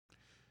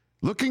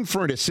Looking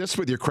for an assist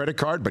with your credit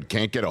card but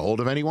can't get a hold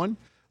of anyone?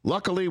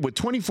 Luckily, with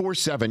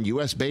 24/7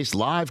 U.S.-based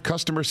live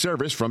customer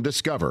service from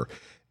Discover,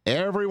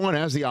 everyone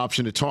has the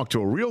option to talk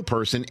to a real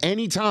person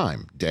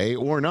anytime, day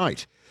or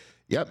night.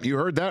 Yep, you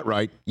heard that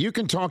right. You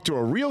can talk to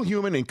a real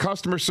human in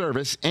customer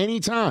service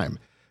anytime.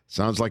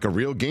 Sounds like a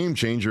real game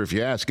changer if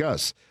you ask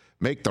us.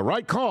 Make the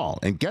right call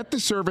and get the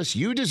service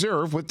you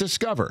deserve with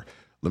Discover.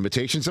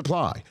 Limitations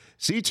apply.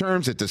 See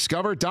terms at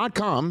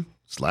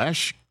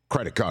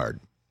discover.com/credit card.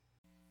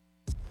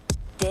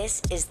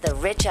 This is the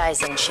Rich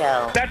Eisen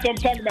Show. That's what I'm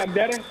talking about,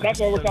 Daddy. That's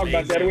what we're talking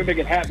about, Daddy. We make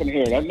it happen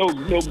here. That's no, win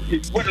or lose, we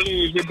lose,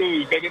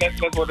 baby. That's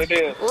what it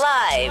is.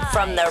 Live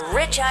from the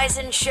Rich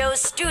Eisen Show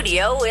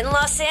studio in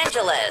Los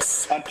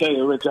Angeles. I tell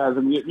you, Rich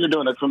Eisen, you're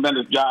doing a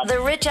tremendous job. The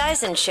Rich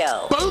Eisen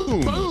Show.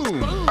 Boom!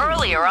 Boom!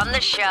 Earlier on the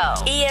show,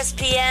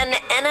 ESPN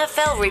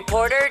NFL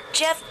reporter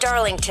Jeff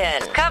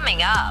Darlington.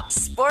 Coming up,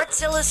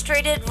 Sports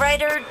Illustrated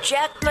writer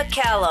Jack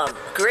McCallum.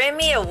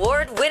 Grammy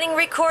Award-winning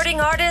recording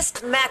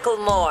artist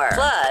Macklemore.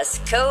 Plus,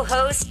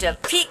 co-host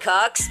of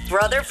Peacock's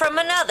Brother from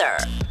Another,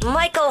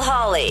 Michael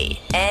Hawley.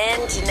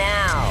 And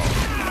now,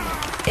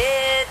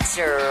 it's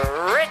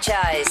Rich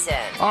Eisen.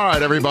 All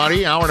right,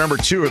 everybody. Hour number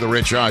 2 of the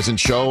Rich Eisen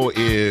Show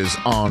is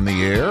on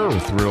the air. We're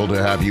thrilled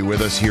to have you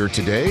with us here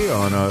today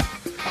on a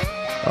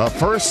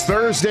first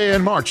Thursday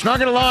in March. Not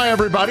going to lie,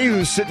 everybody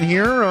who's sitting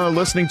here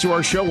listening to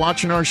our show,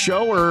 watching our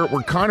show, we're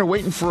kind of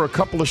waiting for a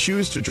couple of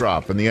shoes to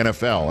drop in the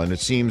NFL, and it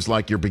seems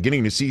like you're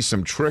beginning to see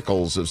some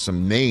trickles of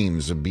some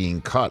names of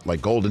being cut,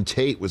 like Golden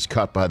Tate was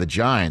cut by the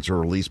Giants or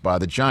released by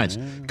the Giants.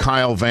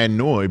 Kyle Van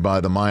Noy by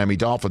the Miami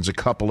Dolphins a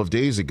couple of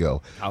days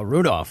ago.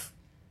 Rudolph.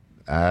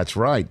 That's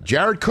right.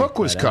 Jared Cook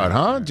was cut,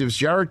 huh? Was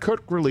Jared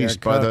Cook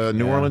released by the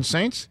New Orleans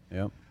Saints?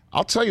 Yep.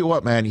 I'll tell you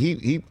what, man.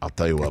 I'll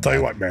tell you what,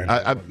 man.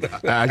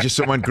 I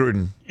just went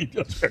Gruden.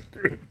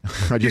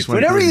 I just went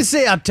Whenever Gruden. you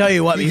say, I'll tell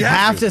you what, you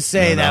have to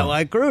say that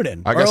like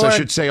Gruden. I guess I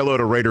should say hello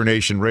to Raider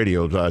Nation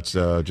Radio. That's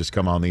just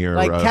come on the air.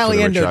 Like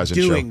Caliendo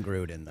doing show.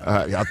 Gruden,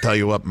 though. I'll tell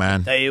you what,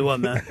 man. Tell you what,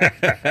 man.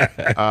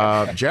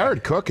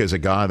 Jared Cook is a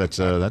guy that's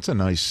a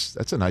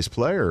nice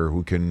player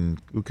who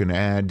can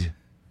add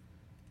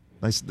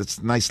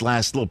nice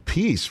last little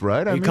piece,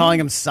 right? Are you calling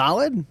him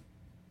solid?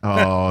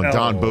 Oh, no.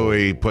 Don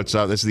Bowie puts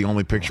out. This is the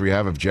only picture we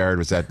have of Jared.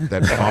 Was that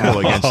fumble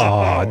against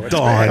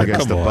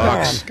the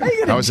Bucs?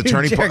 That was the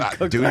turning point,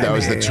 dude. That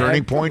was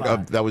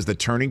the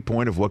turning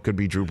point of what could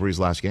be Drew Brees'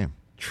 last game.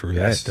 True.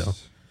 Yes.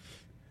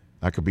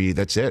 That could be.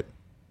 That's it.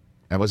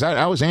 And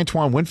that was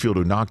Antoine Winfield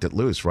who knocked it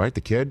loose, right? The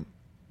kid.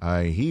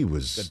 He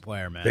was good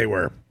player, man. They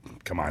were.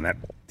 Come on, that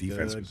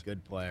defense was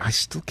good player. I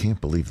still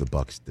can't believe the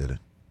Bucs did it.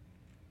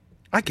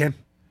 I can.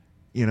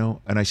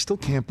 And I still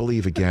can't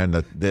believe again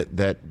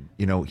that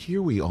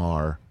here we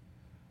are,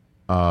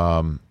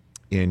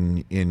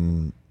 in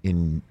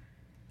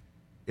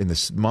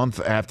this month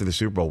after the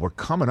Super Bowl. We're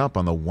coming up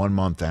on the 1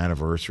 month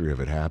anniversary of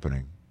it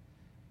happening,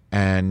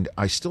 and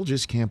I still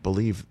just can't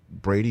believe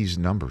Brady's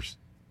numbers,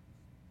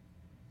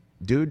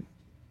 dude.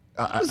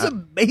 It was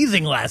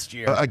amazing last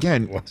year.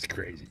 Again, it was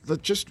crazy.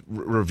 Let's just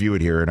review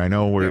it here, and I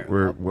know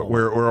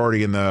we're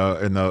already in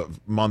the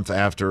month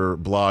after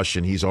Blush,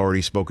 and he's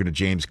already spoken to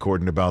James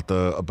Corden about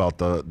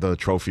the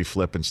trophy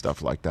flip and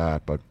stuff like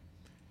that. But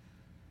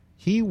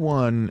he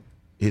won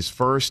his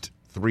first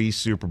 3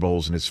 Super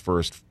Bowls in his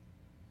first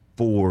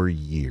 4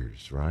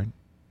 years, right?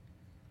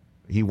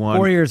 He won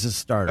 4 years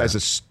as a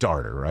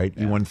starter, right? Yeah.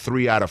 He won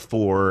 3 out of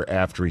 4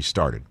 after he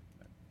started,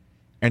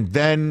 and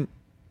then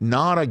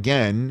not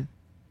again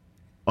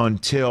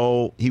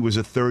until he was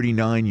a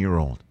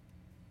 39-year-old.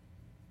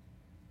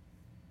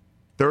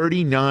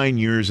 39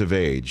 years of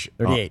age.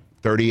 38.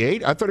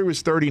 38? I thought he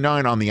was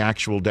 39 on the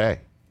actual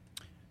day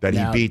that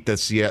he beat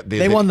the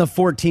They won the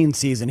 14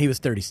 season. He was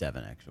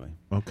 37, actually.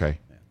 Okay.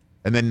 Yeah.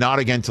 And then not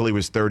again until he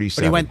was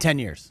 37. But he went 10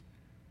 years.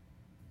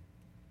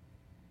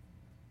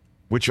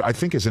 Which I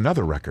think is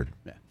another record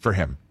for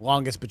him.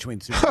 Longest between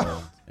Super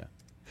Bowls. Yeah.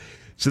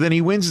 So then he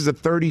wins as a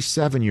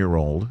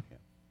 37-year-old. Yeah.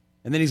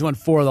 And then he's won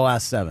 4 of the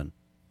last 7.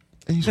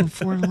 And he's won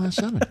 4 of the last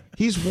 7.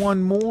 He's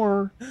won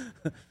more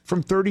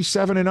from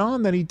 37 and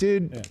on than he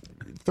did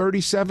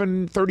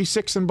 37,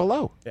 36 and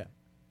below. Yeah.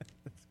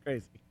 That's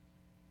crazy.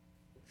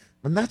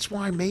 And that's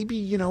why maybe,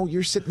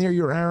 you're sitting there,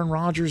 you're Aaron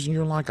Rodgers, and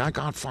you're like, I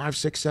got 5,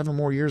 6, 7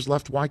 more years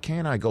left. Why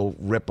can't I go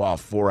rip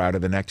off 4 out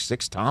of the next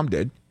 6? Tom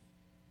did.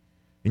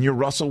 And you're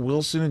Russell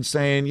Wilson and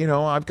saying,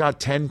 I've got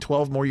 10,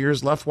 12 more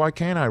years left. Why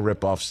can't I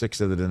rip off 6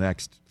 of the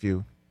next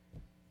few?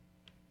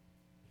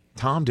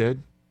 Tom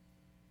did.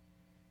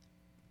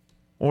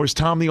 Or is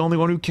Tom the only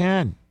one who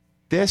can?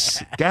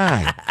 This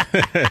guy.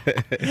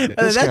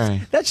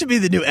 That should be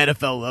the new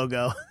NFL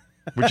logo.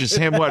 Which is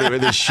him, what,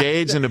 with his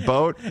shades in the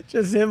boat?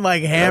 Just him,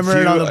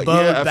 hammering on the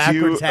boat,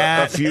 backwards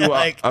hat.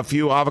 A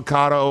few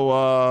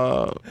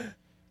avocado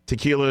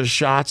tequila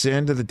shots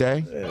into the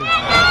day.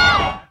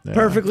 Yeah.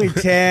 Perfectly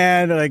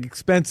tan,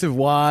 expensive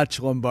watch,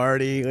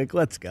 Lombardi.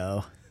 Let's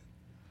go.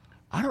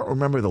 I don't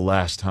remember the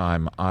last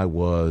time I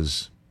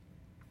was,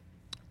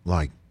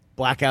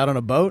 blackout on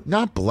a boat?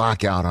 Not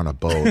blackout on a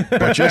boat,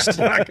 but just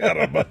blackout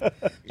on a boat.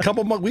 A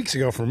couple weeks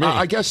ago for me.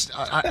 I guess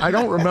I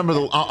don't remember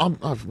the.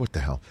 What the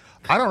hell?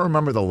 I don't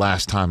remember the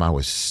last time I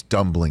was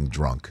stumbling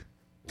drunk.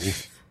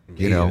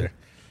 You know,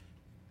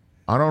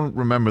 I don't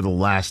remember the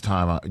last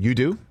time. You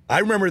do? I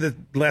remember the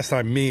last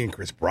time me and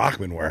Chris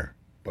Brockman were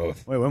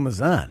both. Wait, when was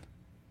that?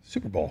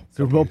 Super Bowl.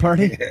 Super Bowl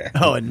party? Yeah.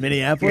 Oh, in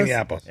Minneapolis?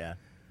 Minneapolis. Yeah.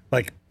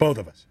 Like both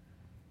of us.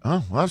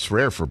 Oh, well, that's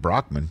rare for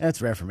Brockman.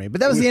 That's rare for me.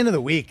 But that was the end of the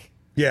week.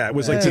 Yeah, it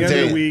was like the end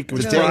of the week. It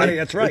was Friday.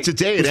 That's right.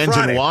 Today it ends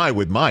in Y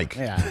with Mike.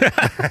 Yeah.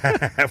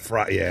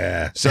 Friday.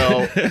 Yeah.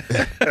 So, but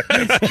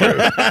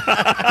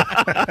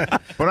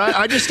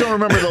I just don't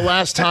remember the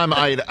last time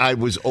I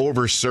was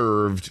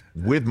overserved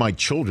with my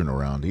children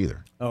around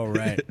either. Oh,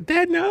 right.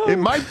 Dad, no. It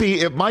might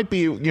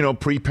be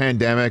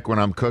pre-pandemic when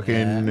I'm cooking.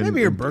 And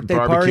maybe your birthday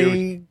barbecuing.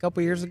 party a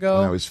couple years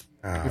ago. I was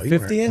your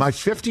 50th? My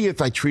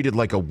 50th I treated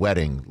like a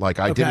wedding. Like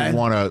I didn't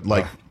want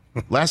to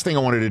last thing I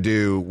wanted to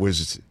do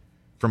was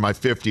for my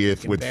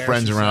 50th with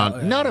friends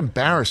around, not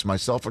embarrass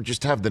myself or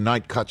just have the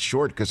night cut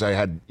short because I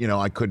had,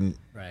 I couldn't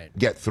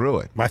get through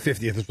it. My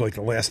 50th was like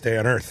the last day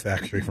on earth,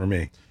 actually, for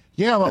me.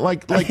 Yeah, but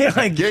like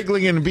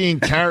giggling and being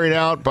carried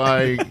out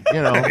by,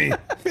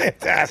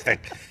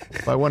 fantastic.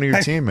 By one of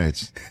your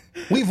teammates.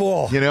 We've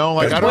all.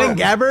 I don't playing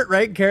Gabbert,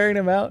 right? Carrying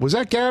him out. Was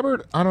that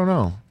Gabbert? I don't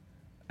know.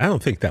 I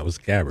don't think that was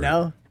Gabbert.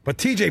 No. But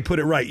TJ put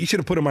it right. You should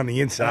have put him on the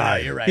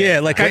inside. You're right.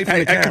 Yeah, like I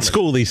cameras. could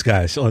school these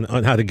guys on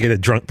how to get a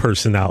drunk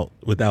person out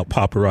without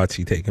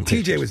paparazzi taking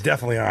pictures. TJ was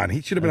definitely on.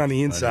 He should have been on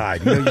the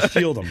inside. You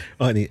shield him.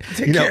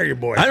 Take care of your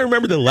boy. I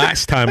remember the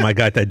last time I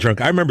got that drunk.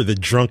 I remember the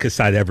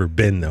drunkest I'd ever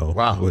been, though.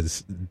 Wow.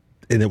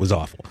 And it was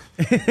awful.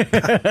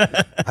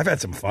 I've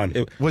had some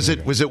fun. Was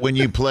it when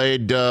you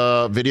played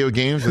video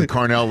games with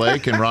Carnell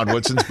Lake and Rod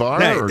Woodson's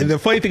bar? And the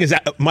funny thing is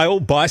that my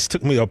old boss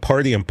took me to a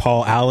party in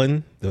Paul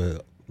Allen,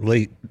 the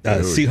late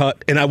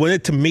Seahawk, and I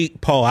wanted to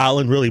meet Paul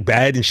Allen really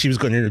bad, and she was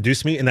going to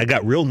introduce me, and I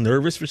got real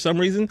nervous for some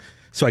reason,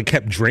 so I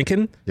kept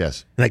drinking.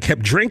 Yes. And I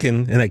kept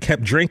drinking, and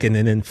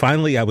then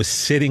finally I was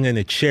sitting in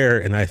a chair,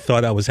 and I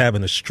thought I was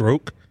having a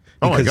stroke.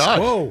 Oh, my God.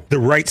 Whoa. The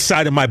right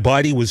side of my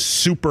body was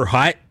super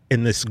hot,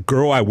 and this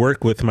girl I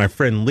work with, my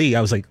friend Lee,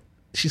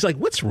 she's like,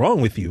 what's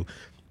wrong with you?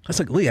 I was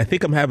like, Lee, I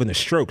think I'm having a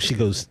stroke. She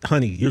goes,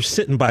 honey, you're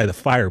sitting by the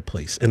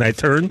fireplace. And I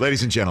turned.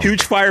 Ladies and gentlemen.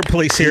 Huge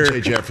fireplace here.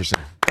 TJ Jefferson.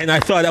 And I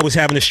thought I was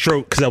having a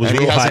stroke because I was And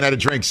real he hasn't hot. had a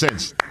drink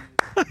since.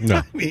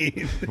 No.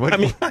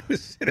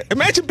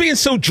 Imagine being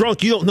so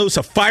drunk you don't notice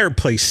a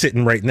fireplace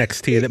sitting right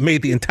next to you that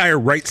made the entire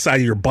right side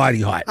of your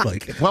body hot.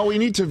 Well, we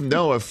need to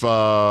know if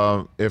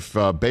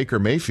Baker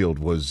Mayfield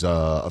was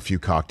a few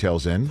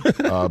cocktails in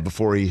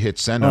before he hit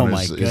send on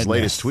his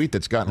latest tweet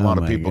that's gotten a lot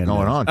of people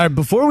going on. All right,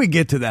 before we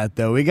get to that,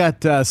 though, we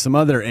got some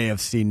other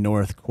AFC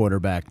North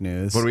quarterback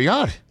news. What do we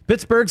got?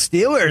 Pittsburgh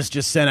Steelers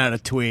just sent out a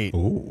tweet.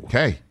 Ooh.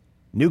 Okay.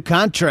 New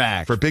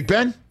contract. For Big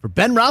Ben? For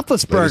Ben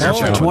Roethlisberger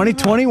for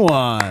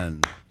 2021.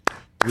 Do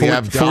we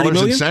have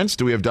dollars and cents?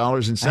 Do we have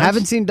dollars and cents? I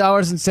haven't seen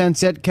dollars and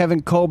cents yet.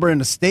 Kevin Colbert in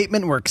a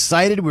statement. We're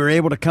excited. We were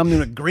able to come to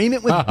an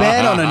agreement with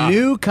Ben on a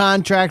new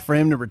contract for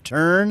him to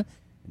return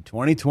in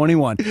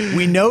 2021.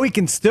 We know he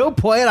can still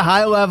play at a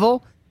high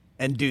level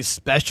and do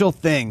special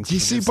things. You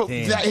see, but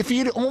if he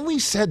had only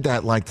said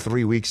that like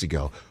 3 weeks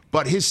ago,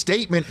 but his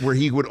statement where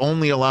he would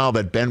only allow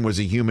that Ben was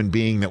a human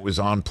being that was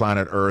on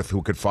planet Earth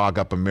who could fog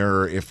up a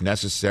mirror if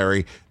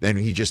necessary, then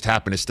he just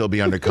happened to still be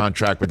under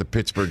contract with the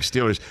Pittsburgh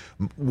Steelers,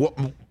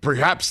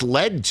 perhaps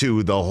led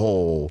to the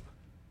whole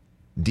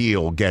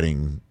deal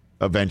getting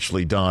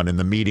eventually done in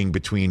the meeting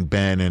between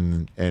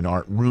Ben and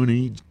Art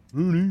Rooney.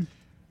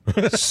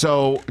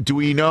 So, do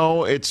we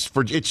know it's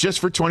just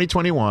for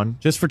 2021?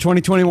 Just for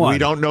 2021. We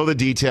don't know the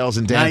details,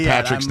 and Dan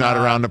Patrick's not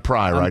around to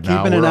pry right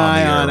now. Keeping an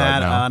eye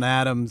on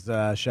Adams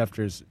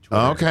Schefter's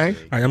Twitter. Okay. All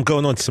right, I'm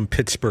going on some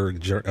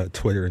Pittsburgh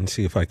Twitter and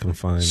see if I can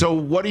find. So,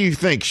 what do you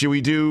think? Should we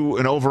do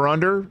an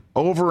over-under?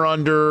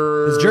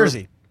 Over-under. His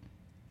jersey.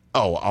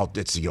 Oh,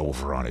 it's the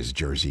over on his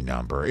jersey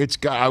number.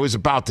 I was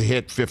about to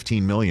hit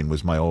 15 million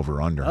was my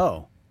over-under.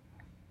 Oh.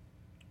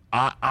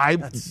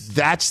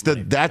 That's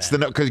the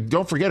because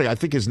don't forget it. I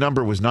think his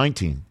number was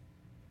 19,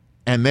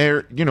 and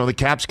the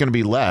cap's going to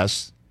be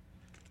less,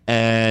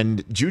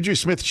 and Juju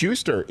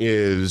Smith-Schuster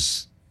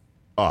is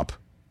up.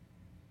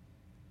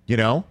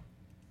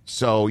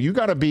 So you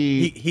got to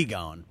be he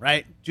gone,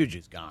 right?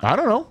 Juju's gone. I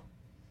don't know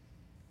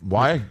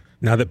why.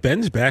 Now that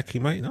Ben's back, he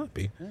might not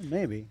be.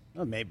 Maybe.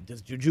 Well, maybe.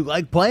 Does Juju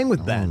like playing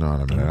with Ben? Hold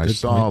on a minute. I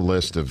saw a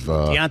list of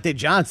Deontay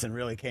Johnson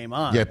really came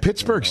on. Yeah,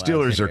 Pittsburgh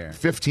Steelers are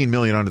 15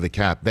 million under the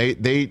cap. They're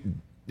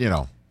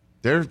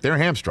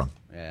hamstrung.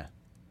 Yeah.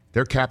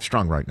 They're cap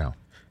strung right now.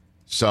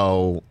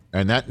 So,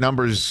 and that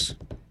number's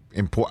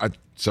important.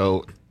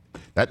 So,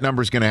 that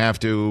number's going to have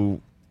to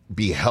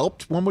be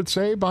helped, one would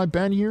say, by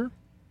Ben here.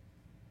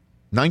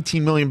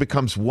 19 million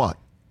becomes what?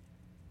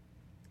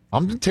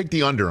 I'm going to take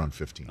the under on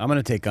 15. I'm going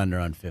to take under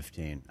on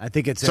 15. I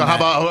think it's. So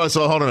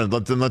hold on.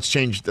 Let's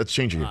change it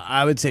here.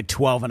 I would say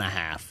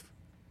 12.5.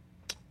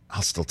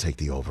 I'll still take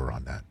the over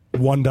on that.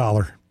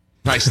 $1.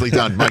 Nicely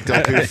done, Mike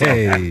Del Tufo.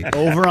 Hey.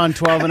 Over on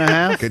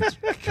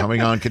 12.5.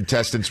 Coming on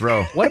contestants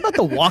row. What about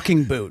the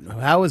walking boot?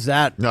 How is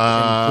that included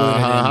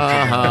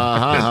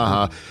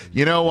in?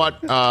 You know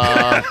what?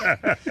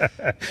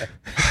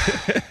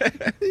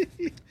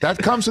 That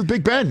comes with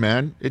Big Ben,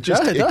 man. It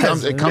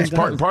comes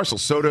part and parcel.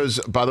 So does,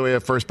 by the way, a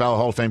first ballot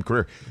Hall of Fame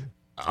career.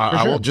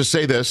 I will just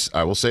say this.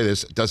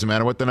 It doesn't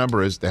matter what the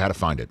number is. They had to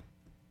find it.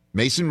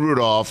 Mason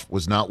Rudolph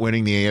was not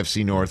winning the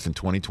AFC North in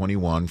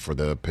 2021 for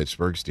the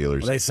Pittsburgh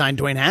Steelers. Well, they signed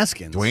Dwayne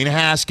Haskins. Dwayne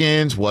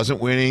Haskins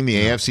wasn't winning the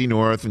AFC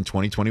North in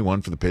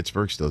 2021 for the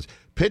Pittsburgh Steelers.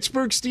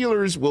 Pittsburgh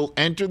Steelers will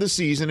enter the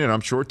season, and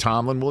I'm sure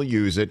Tomlin will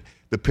use it.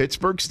 The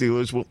Pittsburgh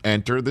Steelers will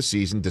enter the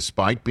season,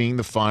 despite being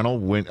the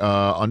final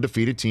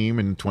undefeated team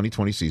in the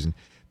 2020 season.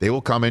 They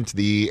will come into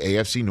the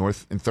AFC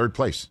North in third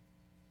place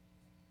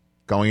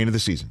going into the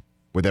season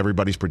with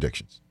everybody's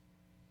predictions.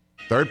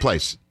 Third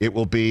place. It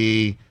will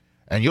be...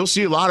 And you'll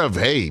see a lot of,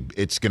 hey,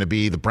 it's going to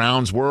be the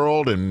Browns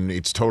world, and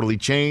it's totally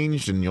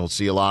changed. And you'll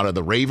see a lot of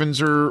the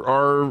Ravens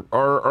are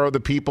the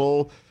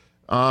people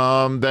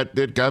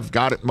that have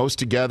got it most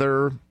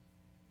together.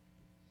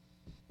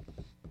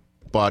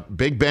 But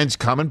Big Ben's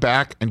coming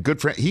back, and good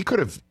for him. He could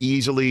have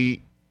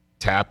easily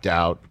tapped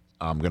out.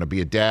 I'm going to be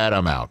a dad.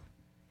 I'm out.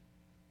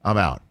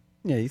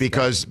 Yeah,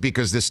 because the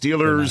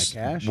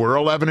Steelers were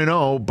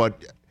 11-0.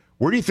 But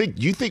where do you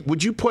think?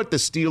 Would you put the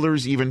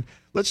Steelers even?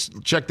 Let's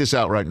check this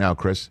out right now,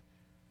 Chris.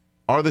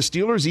 Are the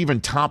Steelers even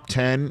top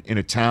 10 in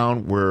a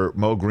town where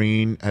Mo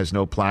Green has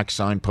no plaque,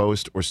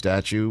 signpost, or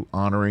statue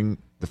honoring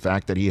the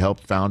fact that he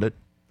helped found it?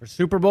 For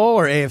Super Bowl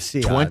or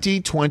AFC?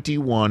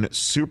 2021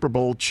 Super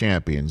Bowl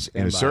champions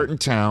in a certain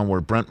town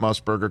where Brent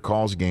Musburger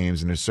calls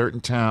games, in a certain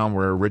town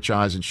where Rich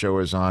Eisen show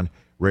is on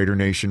Raider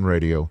Nation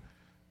Radio,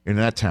 in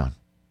that town.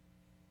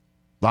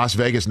 Las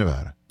Vegas,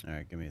 Nevada. All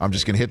right, give me I'm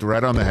just going to hit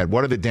right on the head.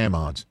 What are the damn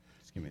odds?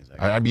 Give me a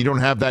second. I mean, you don't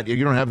have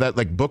that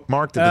like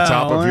bookmarked at the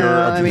top of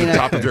your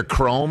top of your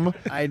Chrome.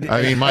 I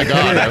mean, my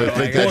God, I would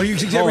think that.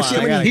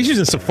 He's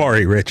using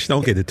Safari, Rich.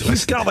 Don't get it twisted.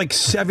 He's got like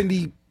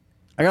 70.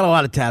 I got a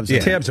lot of tabs. Yeah.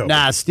 Tabs open.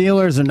 Nah,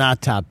 Steelers are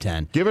not top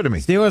 10. Give it to me.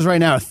 Steelers right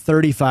now are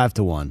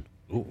 35-1.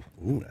 Ooh,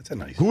 that's a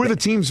nice. Who are the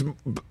teams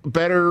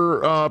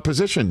better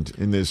positioned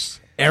in this?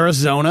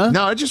 Arizona.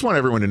 No, I just want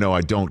everyone to know I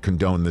don't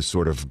condone this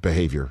sort of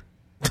behavior.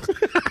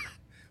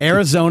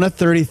 Arizona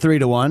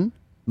 33-1.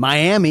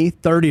 Miami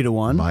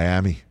 30-1.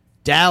 Miami.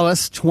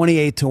 Dallas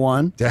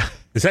 28-1.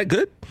 Is that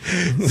good?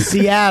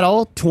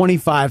 Seattle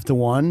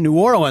 25-1. New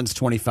Orleans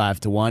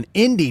 25-1.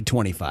 Indy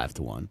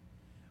 25-1.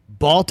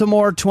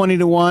 Baltimore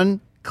 20-1.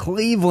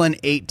 Cleveland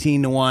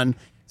 18-1.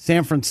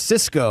 San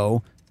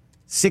Francisco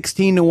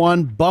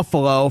 16-1.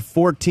 Buffalo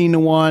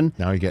 14-1.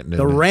 Now you're getting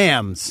the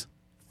Rams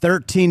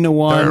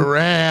 13-1. The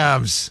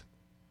Rams.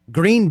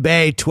 Green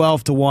Bay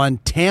 12-1.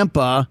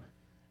 Tampa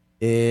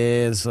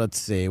is, let's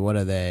see, what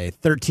are they?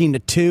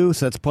 13-2,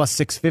 so that's plus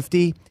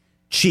 650.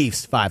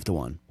 Chiefs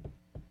 5-1.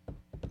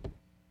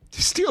 The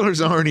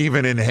Steelers aren't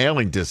even in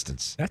hailing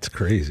distance. That's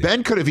crazy.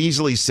 Ben could have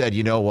easily said,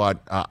 you know what,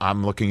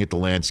 I'm looking at the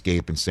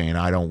landscape and saying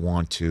I don't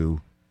want to,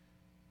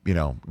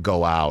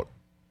 go out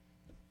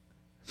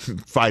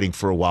fighting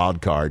for a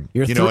wild card.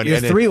 Your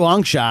three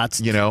long shots,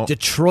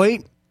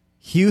 Detroit,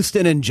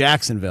 Houston, and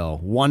Jacksonville,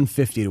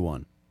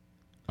 150-1.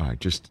 All right,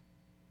 just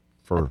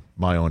for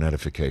my own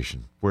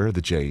edification, where are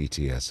the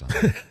JETS on?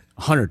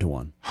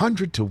 100-1.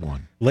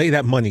 100-1. Lay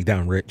that money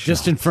down, Rich.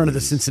 Just in front of the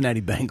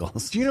Cincinnati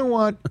Bengals. Do you know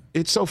what?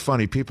 It's so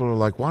funny. People are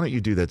like, why don't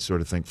you do that sort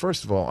of thing?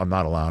 First of all, I'm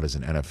not allowed as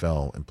an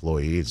NFL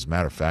employee. As a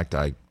matter of fact,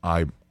 I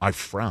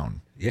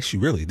frown. Yes, you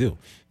really do.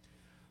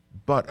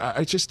 But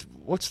I just,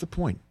 what's the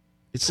point?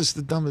 It's just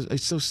the dumbest.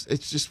 It's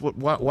just,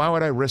 why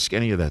would I risk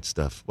any of that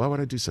stuff? Why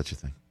would I do such a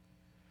thing?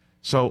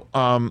 So,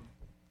 100-1,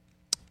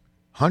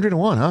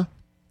 huh?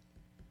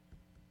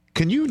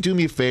 Can you do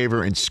me a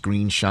favor and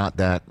screenshot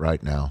that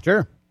right now?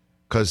 Sure.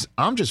 Because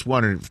I'm just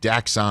wondering if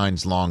Dak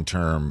signs long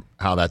term,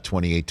 how that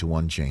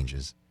 28-1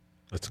 changes.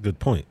 That's a good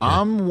point.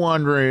 Yeah. I'm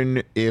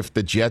wondering if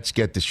the Jets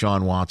get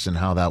Deshaun Watson,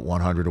 how that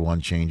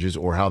 100-1 changes,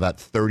 or how that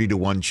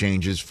 30-1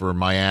 changes for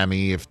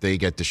Miami if they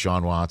get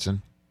Deshaun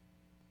Watson.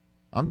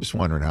 I'm just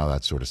wondering how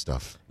that sort of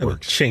stuff It would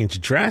works.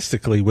 change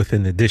drastically with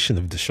an addition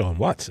of Deshaun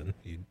Watson.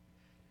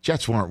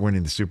 Jets weren't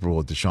winning the Super Bowl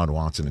with Deshaun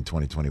Watson in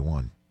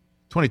 2021.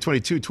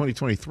 2022,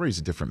 2023 is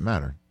a different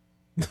matter.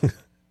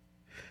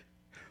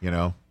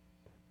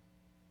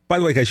 By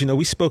the way, guys,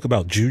 we spoke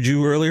about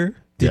Juju earlier.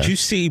 Did you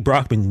see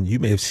Brockman? You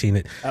may have seen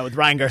it. With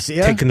Ryan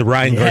Garcia? Taking the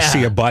Ryan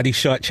Garcia body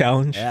shot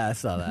challenge. Yeah, I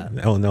saw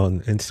that. Oh, no,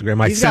 on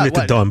Instagram. I sent it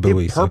to Don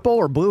Bowie. Purple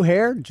or blue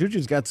hair?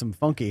 Juju's got some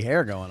funky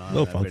hair going on. A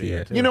little funky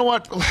hair. You know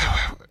what?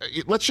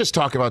 Let's just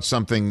talk about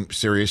something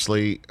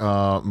seriously,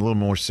 a little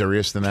more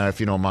serious than that, if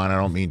you don't mind. I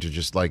don't mean to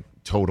just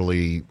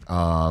totally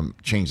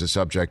change the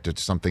subject to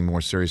something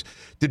more serious.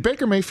 Did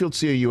Baker Mayfield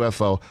see a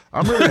UFO?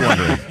 I'm really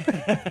wondering.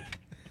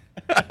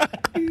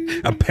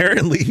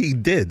 Apparently he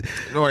did.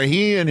 Or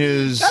he and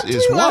his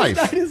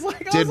wife.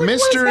 Did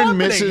Mr. and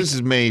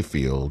Mrs.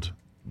 Mayfield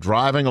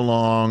driving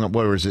along.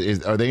 What was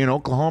it? Are they in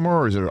Oklahoma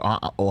or is it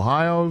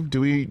Ohio?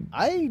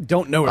 I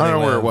don't know where I they don't know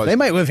live. where it was. They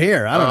might live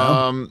here. I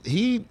don't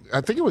know.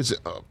 I think it was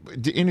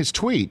in his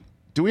tweet.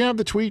 Do we have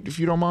the tweet, if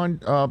you don't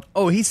mind?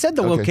 He said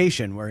the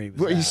location where he was.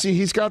 Well, you see,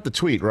 he's got the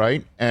tweet,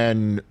 right?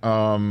 And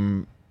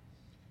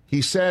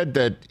he said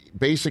that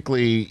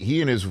basically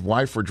he and his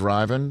wife were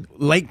driving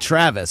Lake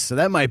Travis, so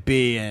that might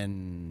be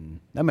in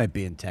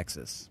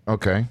Texas.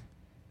 Okay.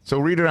 So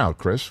read it out,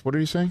 Chris. What are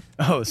you saying?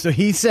 Oh, so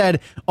he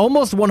said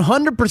almost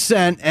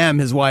 100% M,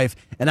 his wife,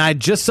 and I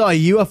just saw a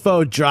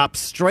UFO drop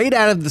straight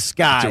out of the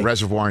sky. It's a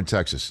reservoir in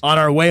Texas. On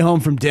our way home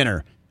from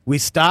dinner. We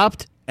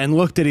stopped and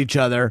looked at each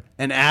other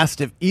and asked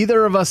if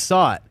either of us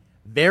saw it.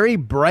 Very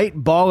bright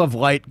ball of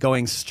light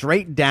going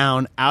straight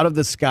down out of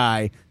the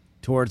sky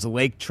towards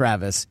Lake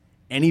Travis.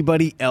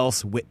 Anybody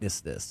else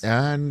witnessed this?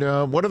 And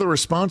what are the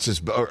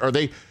responses? Are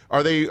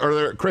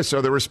there, Chris,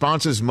 are the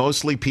responses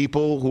mostly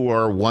people who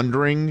are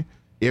wondering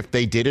if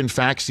they did in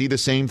fact see the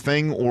same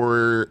thing,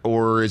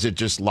 or is it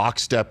just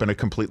lockstep in a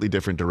completely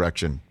different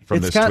direction from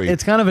this tweet?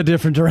 It's kind of a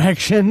different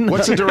direction.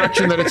 What's the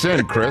direction that it's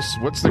in, Chris?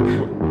 What's the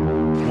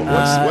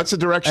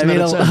direction that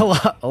it's in?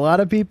 A lot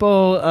of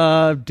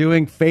people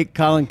doing fake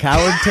Colin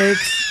Coward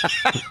takes.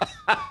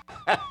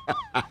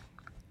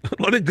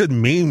 A lot of good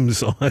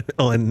memes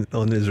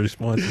on his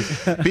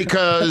responses.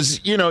 Because,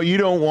 you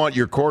don't want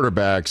your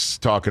quarterbacks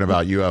talking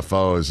about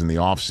UFOs in the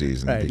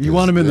offseason. Right. You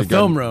want them in the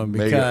film room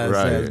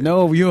because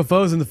no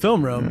UFOs in the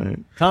film room. Right.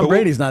 Tom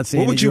Brady's not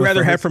seeing. What would you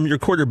rather have from your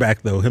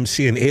quarterback, though? Him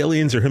seeing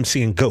aliens or him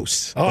seeing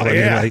ghosts? Oh,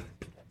 yeah.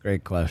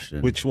 Great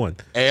question. Which one?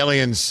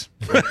 Aliens.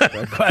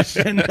 Great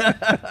question.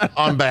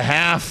 On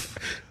behalf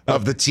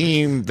of the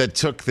team that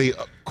took the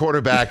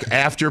quarterback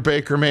after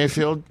Baker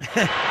Mayfield.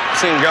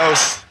 Seeing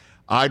ghosts.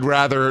 I'd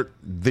rather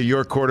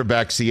your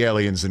quarterback see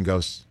aliens than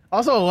ghosts.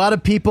 Also, a lot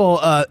of people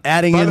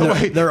adding in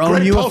their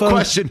own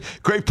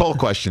UFO. Great poll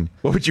question.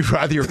 What would you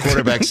rather your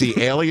quarterback see,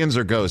 aliens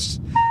or ghosts?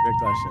 Great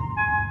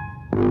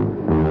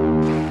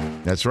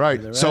question. That's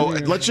right. So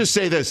let's just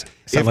say this.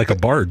 Sound like a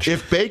barge.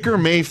 If Baker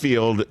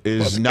Mayfield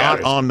is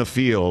not on the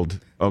field,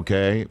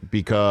 okay,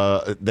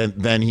 because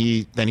then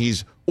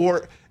he's,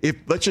 or if,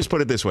 let's just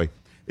put it this way.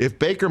 If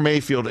Baker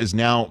Mayfield is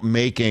now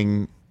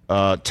making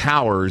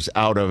towers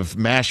out of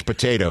mashed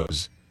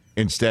potatoes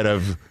instead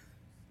of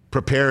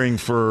preparing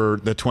for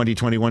the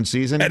 2021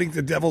 season, heading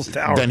to Devil's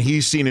Tower, then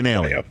he's seen an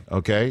alien.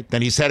 Okay,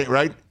 then he's heading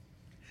right.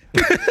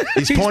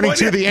 He's pointing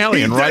to the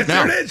alien right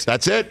now.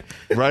 That's it,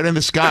 right in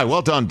the sky.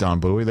 Well done, Don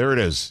Bowie. There it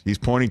is. He's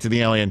pointing to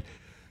the alien.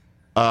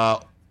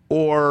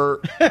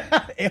 Or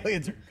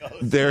aliens are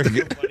ghosts.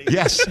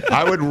 Yes,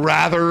 I would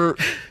rather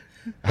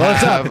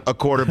have a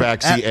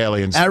quarterback see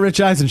aliens. At Rich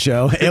Eisen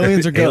Show,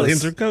 aliens are ghosts.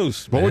 Aliens are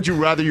ghosts. What would you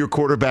rather your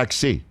quarterback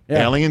see?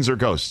 Yeah. Aliens or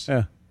ghosts?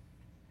 Yeah.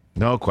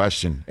 No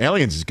question.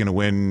 Aliens is going to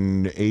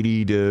win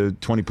 80 to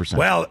 20%.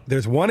 Well,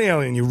 there's one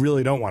alien you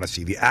really don't want to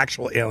see, the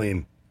actual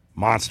alien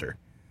monster,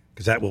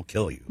 because that will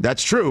kill you.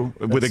 That's true.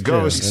 With a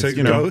ghost,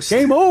 ghost.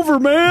 Game over,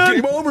 man.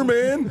 Game over,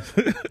 man.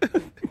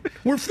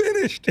 We're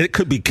finished. It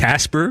could be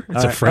Casper.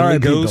 It's a friendly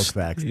ghost.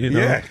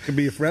 Yeah, it could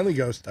be a friendly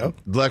ghost, though.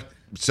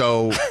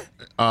 So,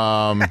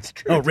 that's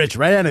true. Oh, Rich,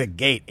 right out of the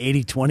gate,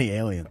 80-20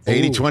 aliens.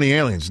 80-20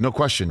 aliens, no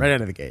question. Right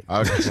out of the gate.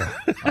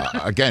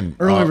 Again,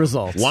 early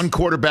results. One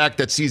quarterback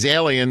that sees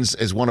aliens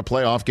has won a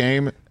playoff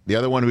game. The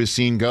other one who has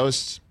seen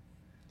ghosts,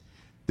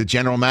 the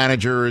general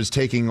manager is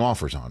taking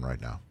offers on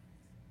right now.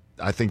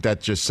 I think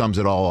that just sums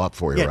it all up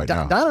for you right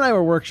now. Don and I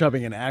were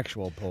workshopping an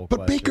actual poll But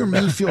question. Baker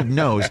Mayfield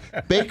knows.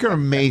 Baker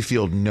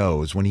Mayfield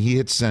knows when he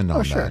hits send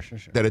on sure.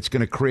 that it's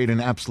going to create an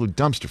absolute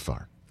dumpster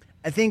fire.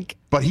 I think.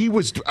 But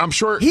I'm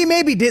sure. They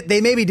maybe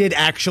did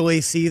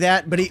actually see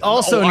that, but he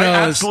also knows.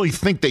 I absolutely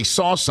think they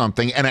saw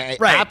something, and I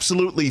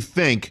absolutely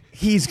think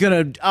he's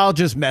going to. I'll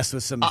just mess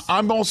with some.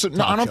 I'm also.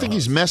 No, I don't think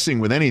he's messing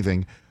with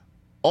anything.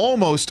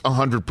 Almost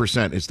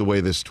 100% is the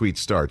way this tweet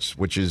starts,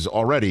 which is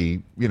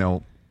already,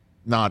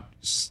 not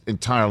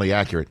entirely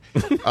accurate.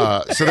 So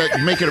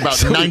that make it about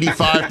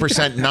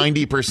 95%,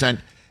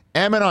 90%.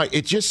 M and I,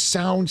 it just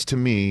sounds to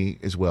me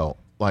as well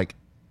like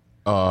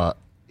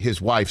his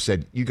wife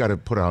said, you got to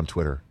put it on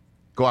Twitter.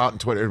 Go out on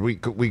Twitter. We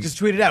just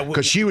tweet it out.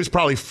 Because she was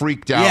probably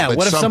freaked out. Yeah,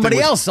 what if somebody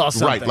else saw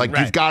something? Right,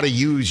 you've got to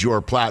use your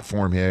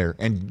platform here.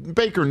 And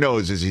Baker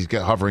knows as he's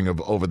hovering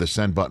over the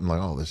send button, like,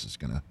 oh, this is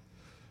going to.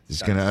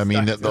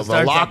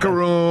 The locker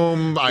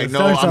room, I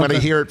know I'm going to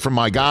hear it from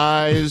my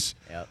guys.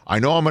 Yep. I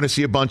know I'm going to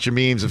see a bunch of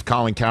memes of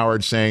Colin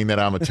Coward saying that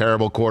I'm a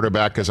terrible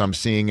quarterback because I'm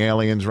seeing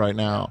aliens right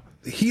now.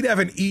 He'd have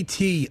an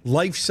E.T.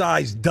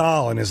 life-size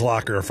doll in his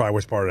locker if I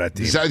was part of that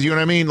team. You know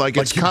what I mean? Like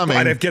it's coming.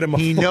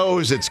 He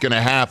knows it's going to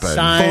happen.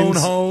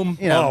 Signs, phone home.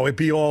 It'd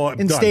be all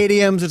in done.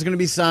 Stadiums. There's going to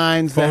be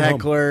signs. Phone the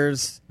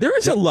hecklers. There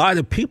is a lot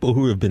of people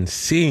who have been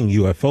seeing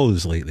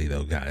UFOs lately,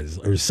 though, guys,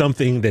 or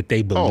something that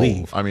they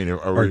believe. I mean,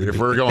 if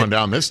we're going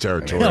down this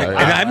territory,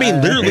 I mean,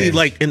 literally,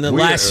 like in the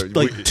last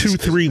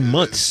 2-3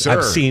 months,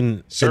 I've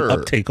seen an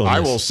uptake on this. I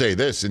will say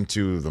this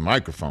into the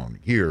microphone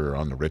here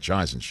on the Rich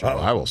Eisen Show.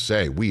 I will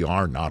say we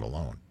are not alone.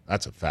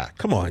 That's a fact.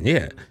 Come on,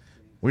 yeah.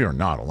 We are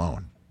not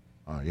alone.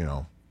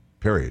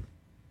 Period.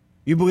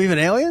 You believe in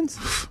aliens?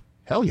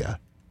 Hell yeah.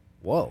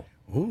 Whoa.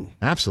 Ooh.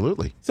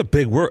 Absolutely. It's a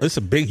big world. It's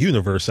a big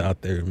universe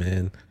out there,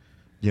 man.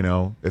 You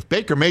know, if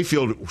Baker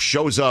Mayfield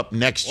shows up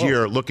next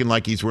year looking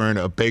like he's wearing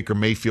a Baker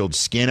Mayfield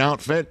skin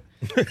outfit,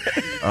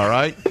 all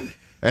right,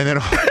 and then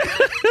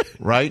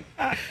right,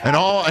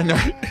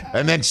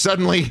 and then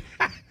suddenly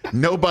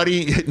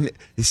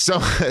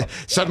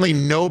suddenly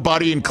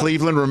nobody in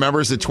Cleveland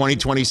remembers the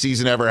 2020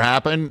 season ever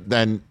happened,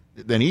 then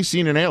he's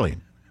seen an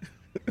alien.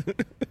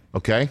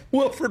 Okay,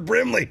 Wilford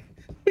Brimley.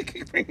 We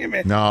can bring him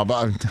in. No,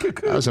 but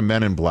that was a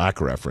Men in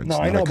Black reference. No,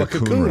 not I know, a but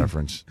Cocoon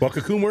reference. But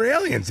Cocoon were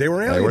aliens. They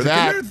were aliens. They were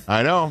that.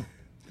 I know.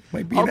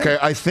 Might be Okay,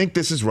 I think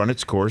this has run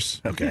its course.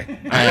 Okay.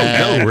 I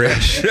don't know,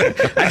 Rich.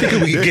 I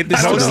think we can get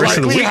this to the Most rest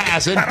of the likely week.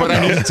 hasn't, but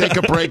I need to take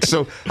a break.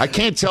 So I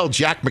can't tell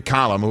Jack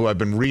McCallum, who I've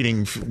been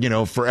reading,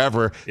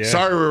 forever. Yeah.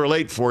 Sorry we were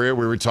late for you.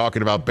 We were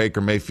talking about Baker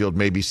Mayfield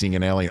maybe seeing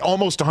an alien.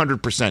 Almost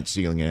 100%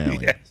 seeing an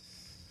alien. Yes.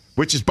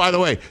 Which is, by the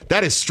way,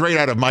 that is straight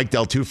out of Mike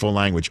Del Tufo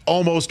language.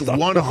 Almost 100%.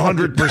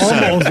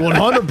 Almost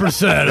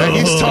 100%. And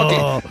he's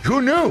talking.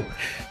 Who knew?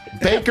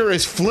 Baker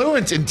is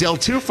fluent in Del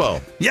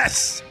Tufo.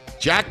 Yes.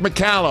 Jack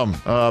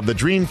McCallum of the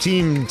Dream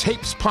Team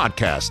Tapes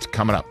podcast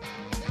coming up.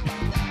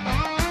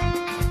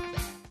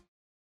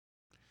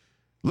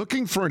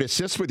 Looking for an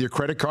assist with your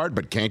credit card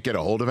but can't get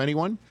a hold of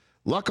anyone?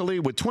 Luckily,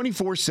 with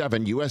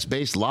 24/7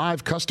 U.S.-based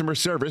live customer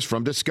service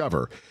from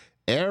Discover,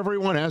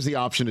 everyone has the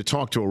option to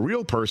talk to a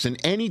real person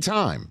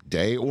anytime,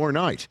 day or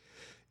night.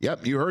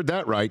 Yep, you heard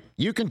that right.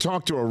 You can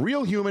talk to a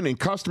real human in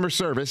customer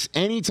service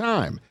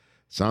anytime.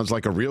 Sounds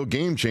like a real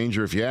game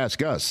changer if you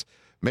ask us.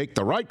 Make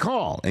the right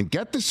call and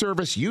get the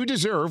service you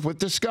deserve with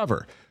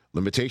Discover.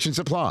 Limitations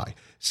apply.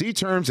 See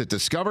terms at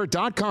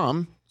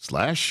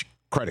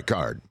discover.com/credit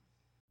card.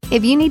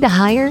 If you need to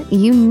hire,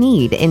 you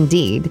need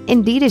Indeed.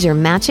 Indeed is your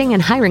matching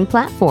and hiring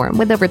platform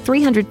with over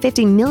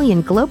 350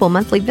 million global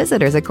monthly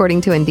visitors according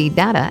to Indeed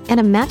data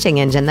and a matching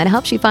engine that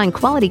helps you find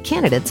quality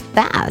candidates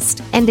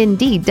fast. And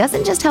Indeed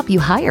doesn't just help you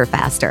hire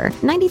faster.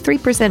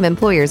 93% of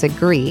employers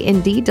agree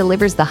Indeed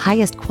delivers the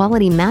highest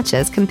quality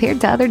matches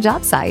compared to other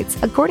job sites,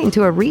 according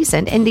to a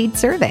recent Indeed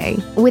survey.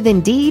 With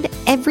Indeed,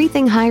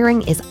 everything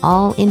hiring is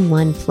all in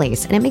one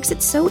place, and it makes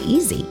it so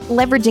easy.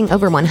 Leveraging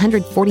over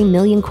 140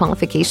 million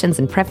qualifications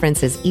and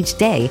preferences each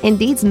day,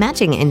 Indeed's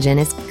matching engine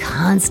is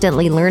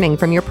constantly learning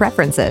from your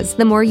preferences.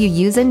 The more you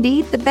use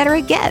Indeed, the better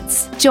it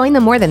gets. Join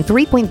the more than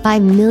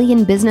 3.5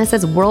 million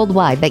businesses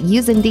worldwide that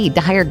use Indeed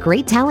to hire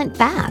great talent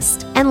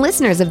fast. And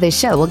listeners of this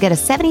show will get a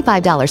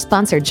 $75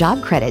 sponsored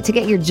job credit to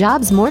get your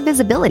jobs more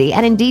visibility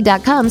at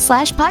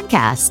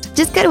Indeed.com/podcast.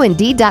 Just go to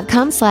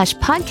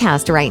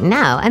Indeed.com/podcast right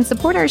now and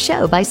support our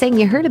show by saying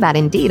you heard about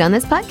Indeed on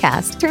this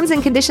podcast. Terms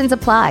and conditions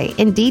apply.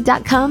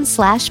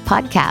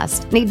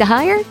 Indeed.com/podcast. Need to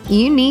hire?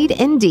 You need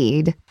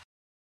Indeed.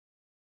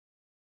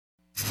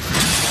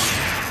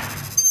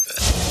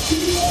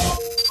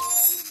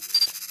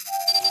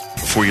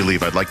 Before you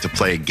leave, I'd like to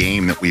play a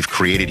game that we've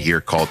created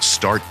here called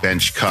Start,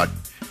 Bench, Cut,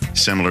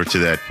 similar to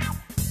that,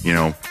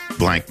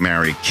 blank,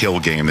 marry, kill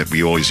game that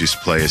we always used to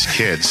play as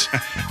kids.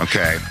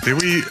 Okay.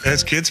 Did we,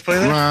 as kids, play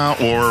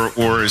that?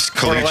 Or as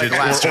collegiate,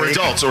 or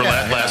adults, or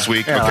last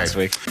week. Yeah, okay. last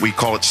week. We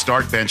call it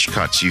Start, Bench,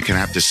 Cut. So you can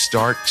have to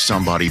start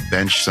somebody,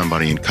 bench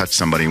somebody, and cut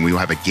somebody, and we will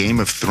have a Game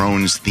of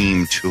Thrones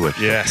theme to it.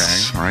 Yes.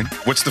 Okay. All right.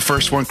 What's the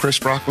first one, Chris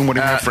Brockman? What do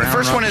you have for The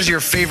first one is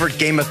your favorite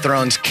Game of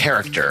Thrones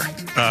character.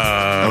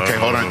 Okay,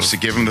 hold on. So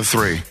give him the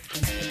three.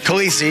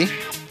 Khaleesi,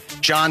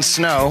 Jon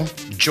Snow,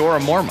 Jorah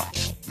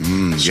Mormont.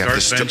 You have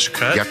to bench,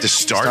 cut? You have to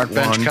start one,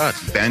 bench, cut.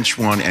 bench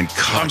one, and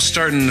cut. I'm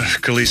starting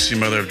Khaleesi,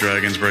 Mother of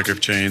Dragons, Breaker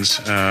of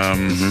Chains. I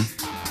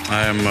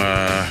am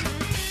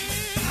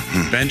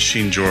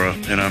benching Jorah,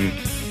 and I'm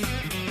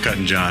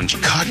cutting Jon.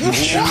 Cutting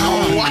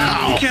Jon.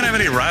 Wow. You can't have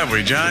any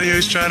rivalry. Jon,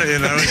 he's trying to,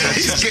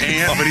 he's his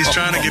aunt, but he's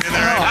trying to get in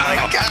there right now.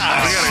 Oh, my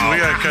gosh. We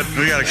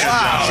gotta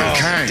cut Jon.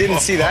 Okay.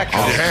 Didn't see that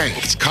coming. Okay,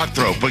 it's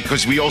cutthroat,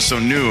 because we also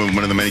knew, and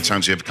one of the many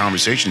times we have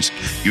conversations,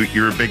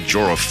 you're a big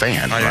Jorah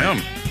fan, I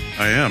right?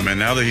 am, and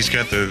now that he's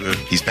got the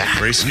He's back.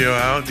 grayscale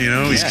out,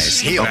 he's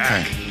healed.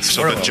 back. Okay,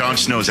 so that Jon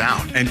Snow's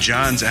out. And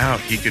Jon's out,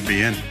 he could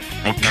be in.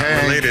 Okay.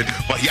 Not related.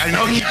 But yeah, I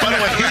know. I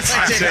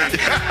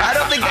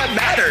don't think that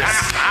matters.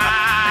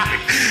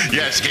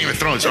 Yes, Game of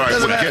Thrones. All right,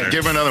 doesn't well, matter.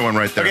 give another one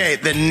right there. Okay,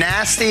 the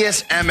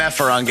nastiest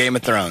MFer on Game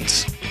of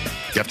Thrones.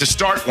 You have to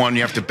start one,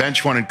 you have to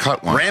bench one, and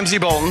cut one. Ramsay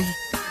Bolton,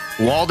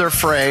 Walder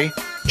Frey,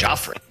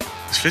 Joffrey.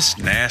 If it's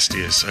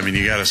nastiest,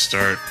 you got to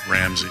start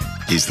Ramsay.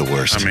 He's the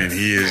worst.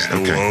 He is the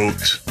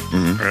woke,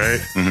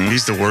 right?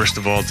 He's the worst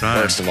of all time.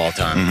 Worst of all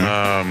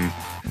time.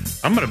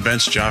 I'm going to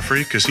bench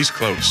Joffrey because he's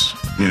close.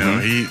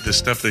 The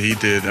stuff that he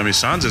did.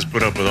 Sansa's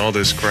put up with all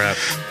this crap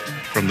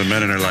from the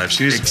men in her life.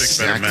 She needs to pick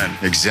better men.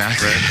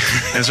 Exactly.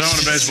 Right? And so I'm going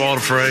to bench Walder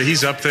Frey.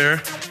 He's up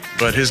there,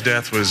 but his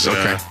death was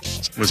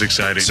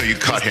exciting. So you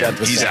cut him.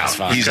 He's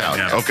out. He's out.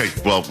 him. Okay.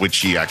 Well, which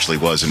he actually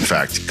was, in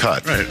fact,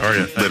 cut. Right.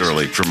 Arya.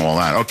 Literally from all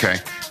that. Okay.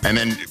 And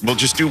then we'll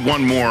just do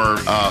one more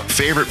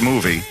favorite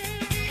movie.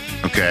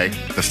 Okay.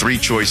 The three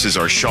choices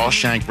are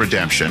Shawshank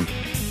Redemption,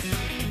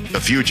 The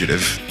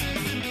Fugitive,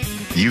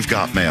 You've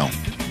Got Mail.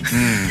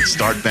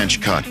 Start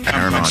bench cut.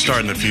 I'm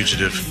starting the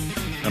fugitive.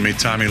 I mean,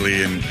 Tommy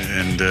Lee and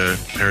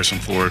Harrison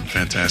Ford,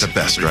 fantastic. The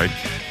best, movie. right?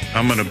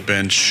 I'm going to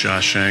bench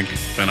Shawshank,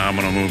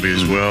 phenomenal movie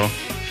as well.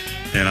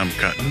 And I'm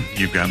cutting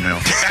You've Got Mail.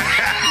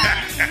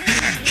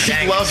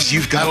 He loves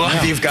You've Got Mail. I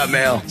love You've Got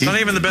Mail. It's not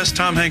even the best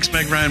Tom Hanks,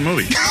 Meg Ryan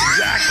movie.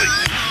 Exactly.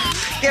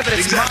 Yeah, but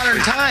it's modern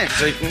times.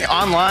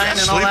 Online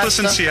and all that Sleepless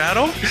in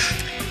Seattle?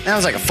 That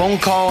was like a phone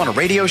call on a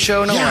radio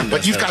show. No one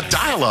but you've got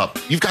dial-up.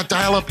 You've got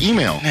dial-up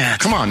email. Yeah,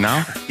 come on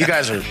now. You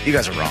guys are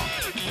wrong.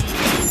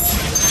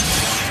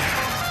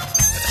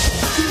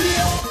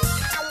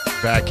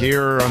 Back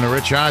here on the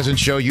Rich Eisen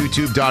Show,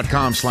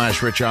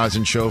 youtube.com/Rich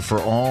Eisen Show for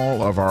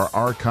all of our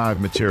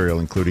archive material,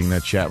 including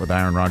that chat with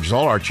Aaron Rodgers.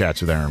 All our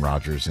chats with Aaron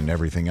Rodgers and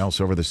everything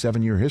else over the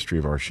 7-year history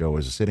of our show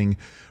is sitting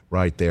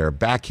right there.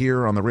 Back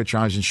here on the Rich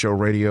Eisen Show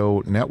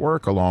radio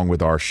network, along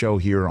with our show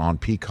here on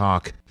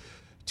Peacock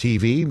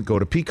TV. Go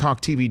to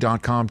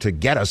peacocktv.com to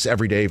get us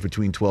every day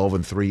between 12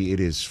 and 3. It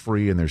is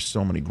free, and there's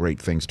so many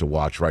great things to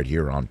watch right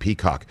here on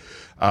Peacock.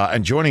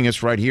 And joining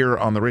us right here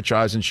on the Rich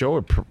Eisen Show, I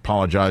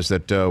apologize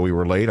that we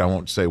were late. I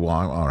won't say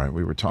why. All right,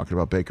 we were talking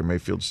about Baker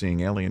Mayfield seeing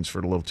aliens for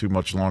a little too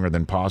much longer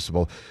than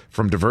possible.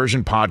 From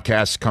Diversion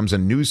Podcasts comes a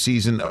new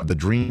season of the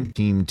Dream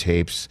Team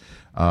tapes.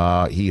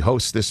 He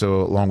hosts this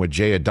along with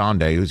Jay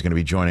Adonde, who's going to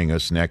be joining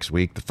us next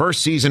week. The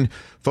first season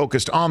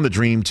focused on the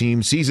Dream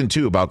Team. Season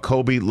 2 about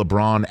Kobe,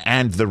 LeBron,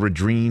 and the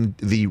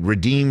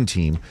Redeem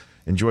Team.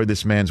 Enjoyed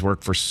this man's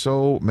work for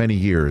so many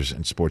years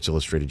in Sports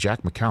Illustrated.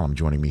 Jack McCallum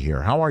joining me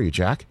here. How are you,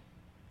 Jack?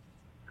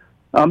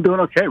 I'm doing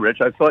okay, Rich.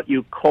 I thought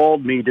you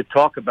called me to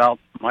talk about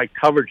my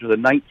coverage of the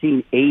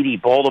 1980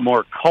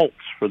 Baltimore Colts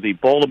for the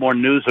Baltimore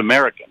News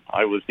American.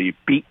 I was the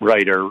beat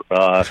writer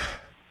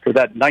for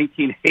that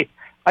 1980.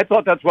 I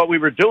thought that's what we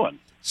were doing.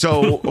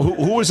 So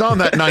who was on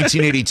that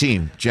 1980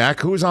 team,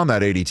 Jack? Who was on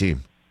that 80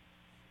 team?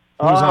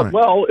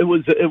 Well, it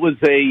was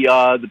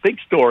the big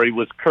story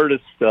was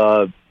Curtis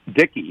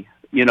Dickey,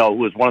 who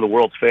was one of the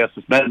world's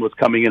fastest men, was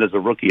coming in as a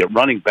rookie at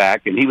running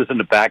back, and he was in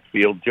the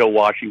backfield. Joe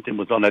Washington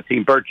was on that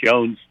team. Burt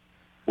Jones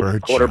was the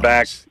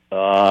quarterback.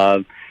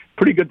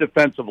 Pretty good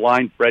defensive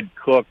line. Fred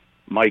Cook,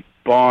 Mike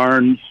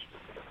Barnes,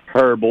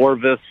 Herb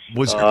Orvis.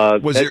 Was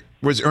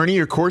Ernie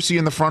Accorsi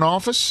in the front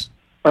office?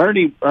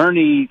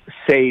 Ernie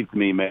saved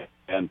me, man.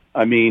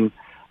 I mean,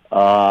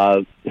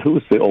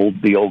 who's the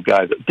old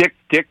guy?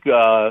 Dick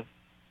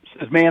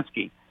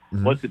Szymanski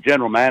was the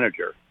general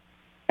manager,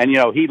 and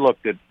he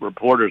looked at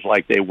reporters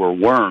like they were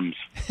worms.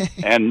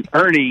 And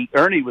Ernie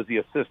was the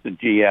assistant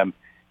GM,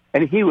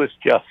 and he was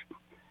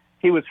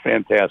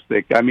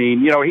fantastic. I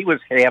mean, he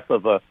was half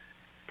of a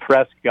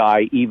press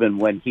guy even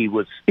when he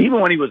was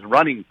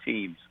running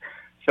teams.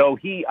 So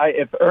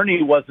if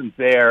Ernie wasn't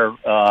there,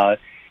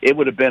 it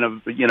would have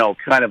been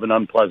kind of an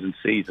unpleasant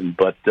season.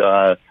 But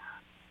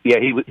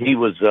he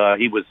was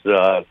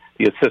the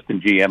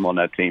assistant GM on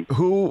that team.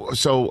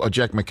 So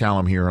Jack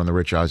McCallum here on the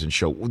Rich Eisen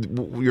Show.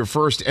 Your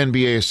first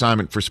NBA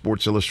assignment for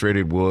Sports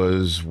Illustrated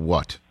was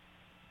what,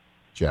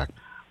 Jack?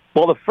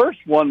 Well, the first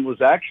one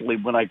was actually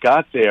when I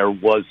got there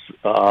was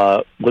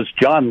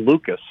John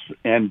Lucas,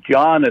 and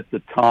John at the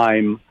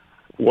time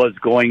was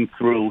going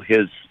through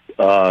his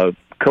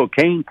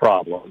cocaine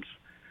problems.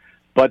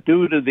 But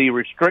due to the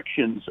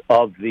restrictions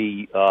of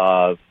the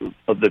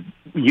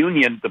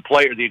union,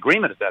 the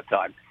agreement at that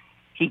time,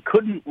 he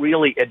couldn't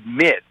really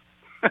admit.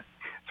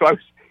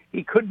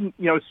 He couldn't,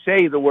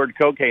 say the word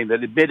cocaine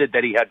that admitted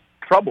that he had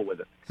trouble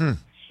with it.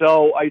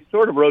 So I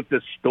sort of wrote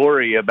this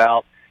story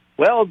about,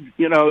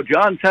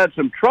 John's had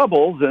some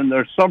troubles, and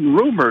there's some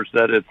rumors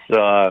that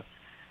it's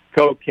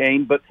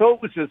cocaine. But so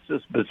it was just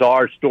this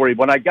bizarre story.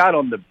 When I got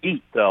on the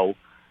beat, though,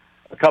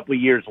 a couple of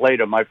years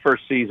later, my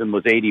first season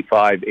was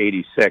 85,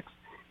 86.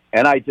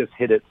 And I just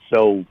hit it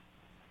so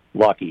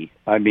lucky.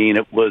 I mean,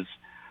 it was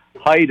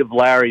height of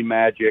Larry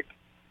Magic.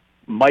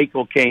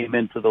 Michael came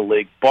into the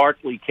league.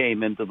 Barkley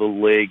came into the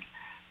league.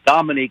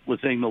 Dominique was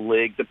in the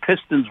league. The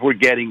Pistons were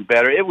getting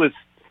better. It was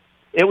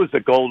a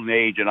golden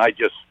age, and I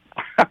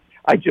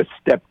just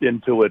stepped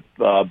into it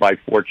by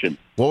fortune.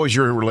 What was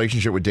your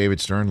relationship with David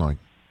Stern like,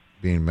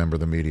 being a member of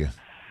the media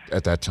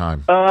at that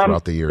time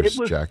throughout the years,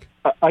 Jack?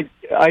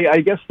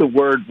 I guess the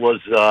word was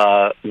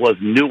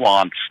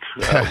nuanced.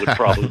 Would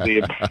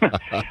probably be.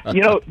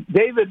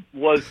 David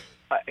was.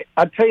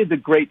 I'll tell you the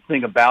great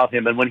thing about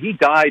him. And when he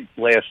died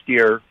last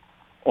year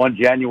on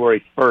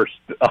January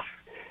 1st,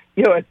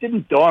 it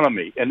didn't dawn on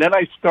me. And then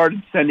I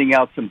started sending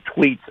out some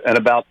tweets, and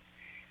about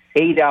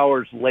 8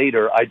 hours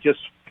later, I just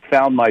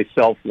found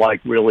myself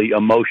really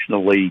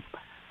emotionally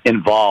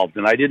involved,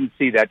 and I didn't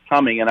see that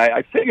coming. And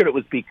I figured it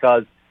was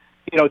because,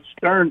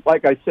 Stern,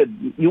 like I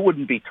said, you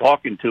wouldn't be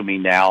talking to me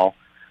now,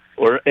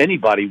 or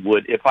anybody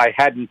would, if I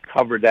hadn't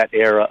covered that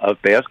era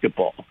of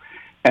basketball.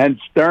 And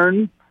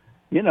Stern,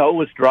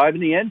 was driving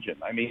the engine.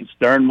 I mean,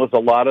 Stern was a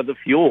lot of the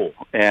fuel.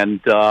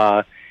 And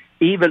I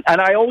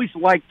always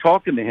liked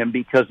talking to him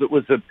because it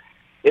was a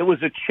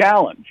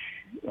challenge.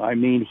 I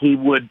mean, he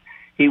would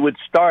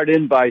start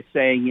in by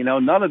saying,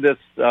 none of this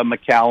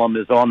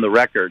McCallum is on the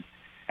record.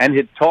 And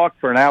he'd talk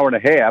for an hour and a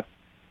half,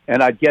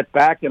 and I'd get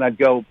back and I'd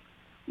go,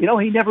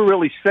 he never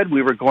really said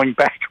we were going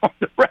back on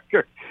the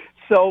record.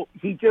 So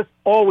he just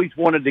always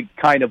wanted to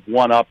kind of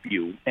one-up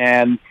you,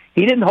 and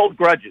he didn't hold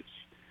grudges.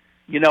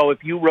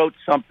 If you wrote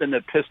something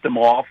that pissed him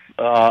off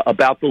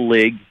about the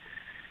league,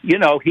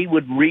 he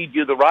would read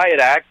you the riot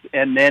act,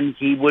 and then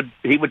he would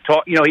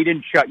talk. He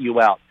didn't shut you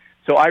out.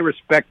 So I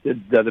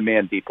respected the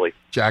man deeply.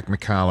 Jack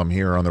McCallum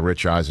here on the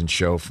Rich Eisen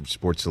Show from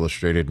Sports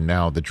Illustrated, and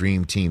now the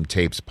Dream Team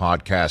Tapes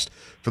podcast.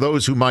 For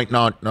those who might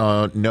not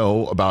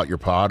know about your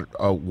pod,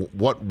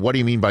 what do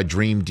you mean by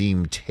Dream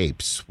Team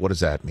Tapes? What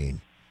does that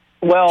mean?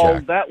 Well,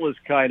 Jack? That was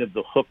kind of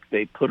the hook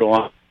they put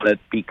on it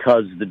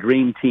because the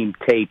Dream Team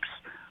Tapes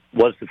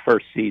was the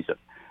first season.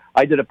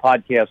 I did a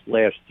podcast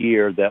last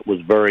year that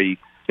was very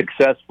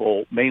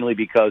successful, mainly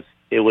because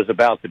it was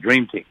about the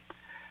Dream Team.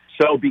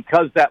 So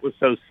because that was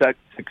so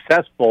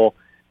successful,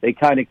 they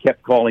kind of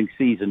kept calling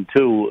season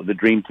 2 of the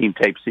Dream Team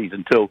Tape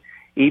season 2,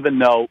 even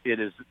though it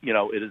is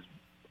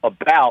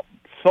about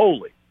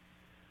solely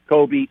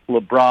Kobe,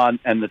 LeBron,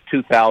 and the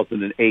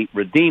 2008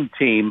 Redeem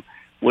Team,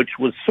 which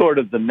was sort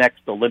of the next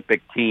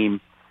Olympic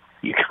team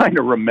you kind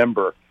of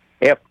remember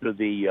after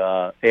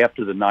the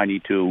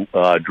 92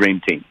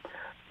 Dream Team.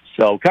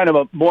 So kind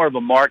of more of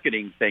a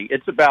marketing thing.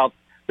 It's about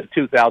the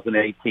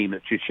 2008 team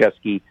that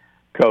Krzyzewski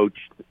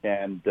coached,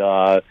 and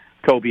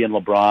Kobe and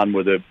LeBron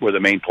were the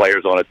main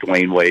players on it.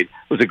 Dwayne Wade.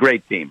 It was a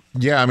great team.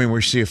 Yeah, I mean,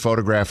 we see a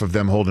photograph of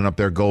them holding up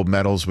their gold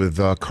medals with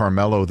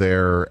Carmelo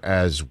there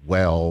as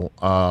well.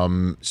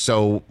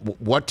 So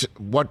what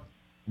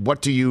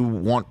do you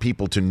want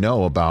people to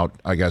know about,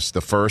 I guess,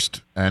 the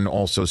first and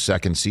also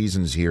second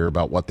seasons here,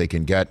 about what they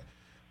can get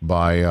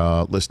by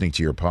listening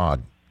to your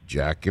pod?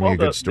 Jack, give me a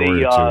good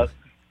story or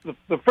two.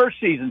 The first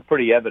season's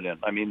pretty evident.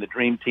 I mean, the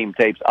Dream Team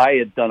tapes, I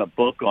had done a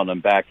book on them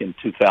back in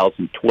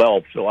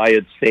 2012, so I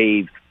had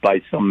saved,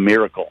 by some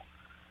miracle,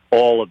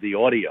 all of the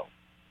audio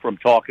from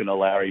talking to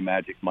Larry,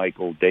 Magic,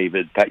 Michael,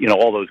 David,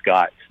 all those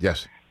guys.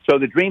 Yes. So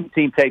the Dream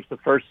Team tapes, the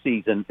first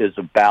season is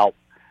about,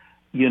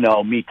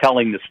 me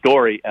telling the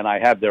story, and I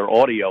have their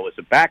audio as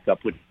a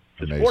backup, which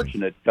is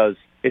fortunate because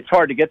it's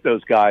hard to get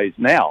those guys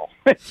now.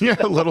 Yeah,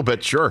 a little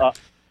bit, sure.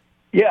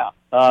 Yeah.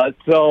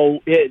 So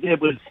it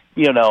was,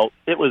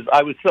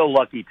 I was so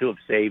lucky to have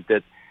saved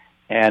it,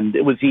 and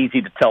it was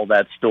easy to tell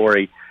that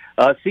story.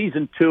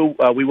 Season 2,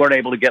 we weren't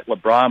able to get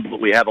LeBron, but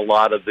we have a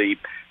lot of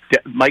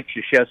Mike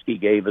Krzyzewski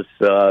gave us,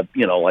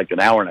 like an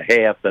hour and a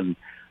half,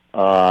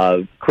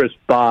 and Chris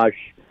Bosh,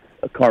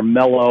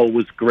 Carmelo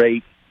was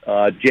great,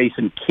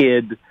 Jason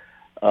Kidd,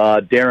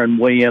 Darren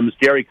Williams,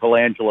 Jerry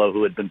Colangelo,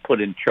 who had been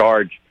put in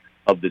charge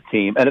of the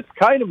team. And it's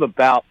kind of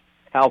about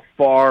how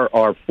far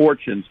our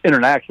fortunes,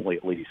 internationally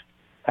at least,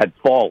 had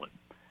fallen,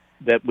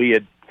 that we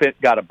had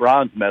got a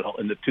bronze medal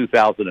in the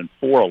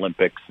 2004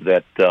 Olympics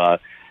that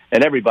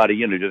and everybody,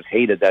 just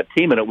hated that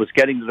team. And it was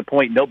getting to the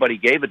point nobody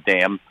gave a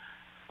damn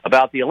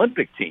about the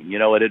Olympic team.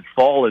 It had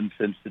fallen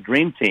since the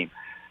Dream Team.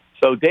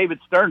 So David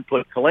Stern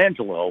put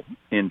Colangelo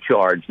in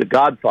charge, the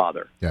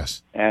godfather.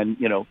 Yes. And,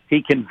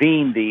 he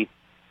convened the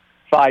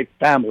 5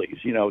 families,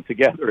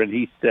 together. And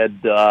he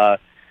said,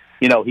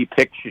 he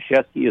picked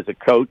Krzyzewski as a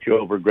coach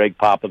over Greg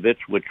Popovich,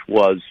 which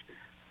was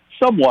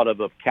somewhat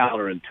of a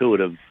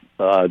counterintuitive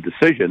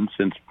decision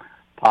since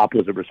Pop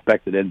was a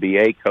respected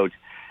NBA coach.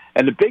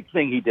 And the big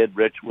thing he did,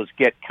 Rich, was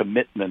get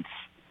commitments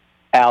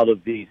out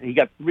of these. He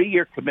got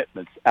 3-year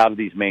commitments out of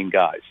these main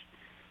guys,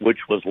 which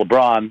was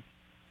LeBron,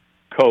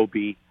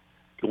 Kobe,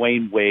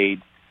 Dwayne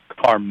Wade,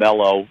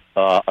 Carmelo,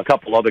 a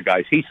couple other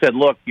guys. He said,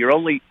 look, you're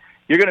going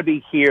to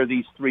be here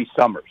these 3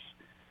 summers.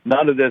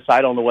 None of this,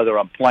 I don't know whether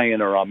I'm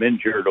playing or I'm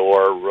injured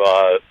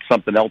or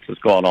something else is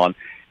going on.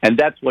 And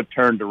that's what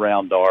turned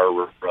around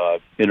our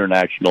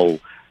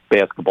international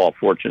basketball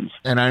fortunes.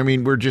 And I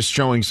mean, we're just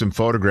showing some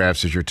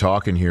photographs as you're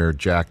talking here,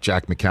 Jack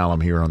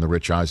McCallum here on the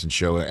Rich Eisen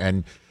Show.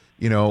 And,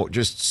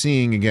 just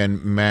seeing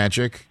again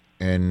Magic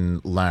and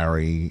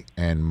Larry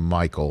and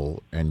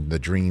Michael and the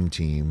Dream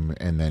Team,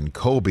 and then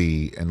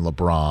Kobe and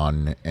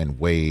LeBron and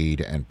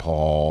Wade and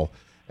Paul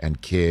and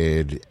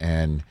Kidd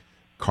and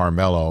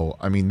Carmelo.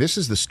 I mean, this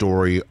is the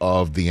story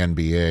of the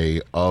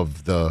NBA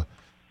of the,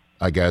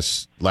 I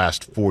guess,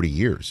 last 40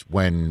 years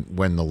when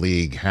the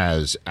league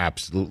has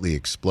absolutely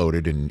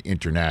exploded in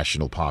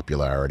international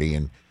popularity.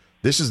 And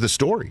this is the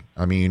story.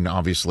 I mean,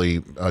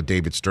 obviously,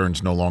 David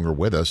Stern's no longer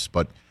with us,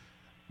 but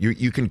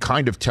you can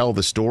kind of tell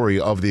the story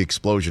of the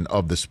explosion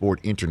of the sport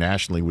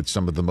internationally with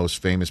some of the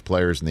most famous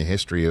players in the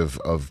history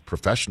of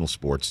professional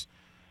sports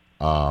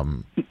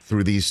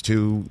through these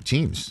 2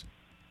 teams,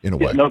 in a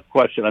way. No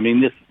question. I mean,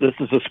 this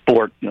is a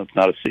sport, it's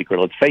not a secret.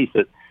 Let's face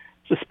it.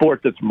 It's a sport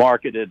that's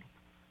marketed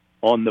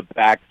on the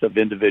backs of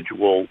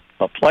individual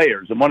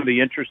players. And one of the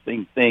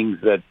interesting things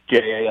that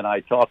J.A. and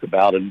I talk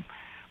about, and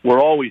we're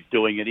always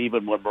doing it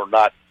even when we're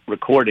not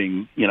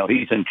recording,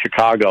 he's in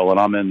Chicago and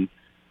I'm in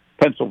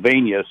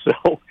Pennsylvania,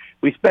 so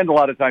we spend a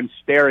lot of time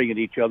staring at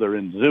each other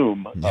in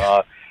Zoom.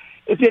 To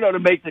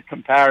make the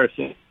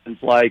comparisons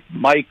like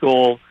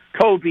Michael,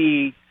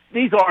 Kobe,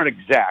 these aren't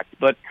exact,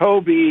 but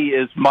Kobe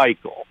is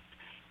Michael.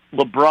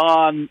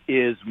 LeBron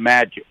is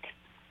Magic.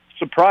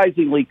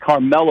 surprisingly,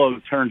 Carmelo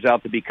turns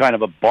out to be kind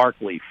of a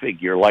Barkley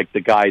figure, like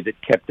the guy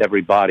that kept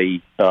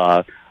everybody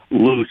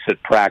loose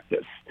at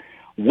practice.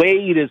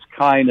 Wade is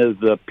kind of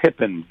the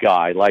Pippen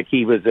guy, like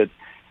he was at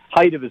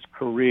height of his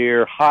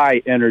career,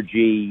 high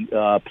energy,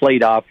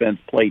 played offense,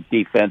 played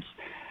defense.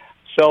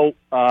 So,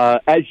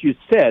 as you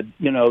said,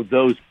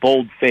 those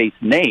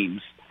bold-faced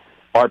names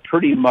are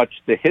pretty much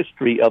the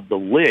history of the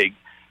league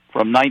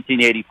from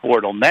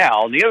 1984 till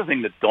now. And the other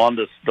thing that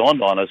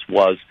dawned on us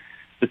was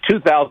the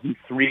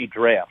 2003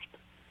 draft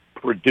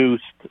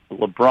produced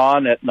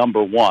LeBron at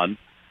number 1.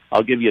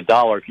 I'll give you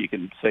 $1 if you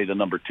can say the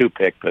number 2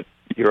 pick, but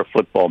you're a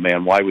football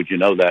man. Why would you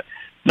know that?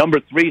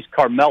 Number 3 is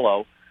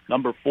Carmelo.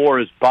 Number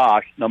 4 is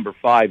Bosh. Number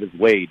 5 is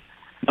Wade.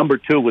 Number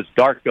 2 was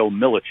Darko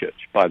Milicic,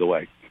 by the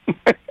way.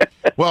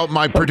 Well,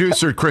 my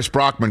producer, Chris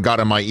Brockman, got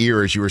in my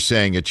ear as you were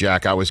saying it,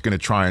 Jack. I was going to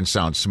try and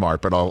sound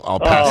smart, but I'll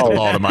pass the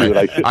ball to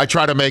my. I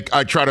try to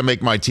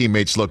make my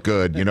teammates look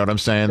good. You know what I'm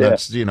saying? Yeah.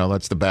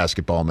 That's the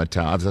basketball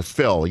mentality.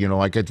 Phil,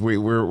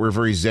 we're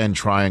very Zen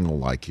triangle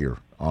like here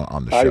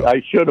on the show.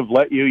 I should have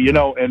let you.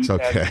 And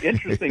okay. the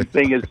interesting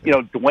thing is,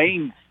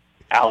 Dwayne's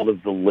out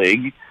of the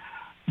league.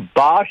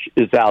 Bosh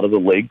is out of the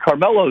league.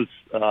 Carmelo's,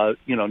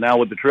 now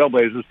with the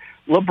Trailblazers.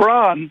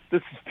 LeBron,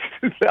 this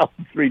is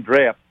 2003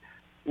 draft.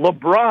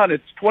 LeBron,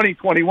 it's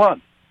 2021.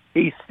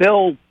 He's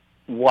still,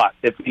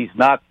 if he's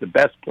not the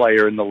best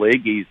player in the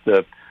league, he's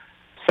the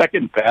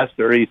second best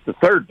or he's the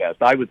third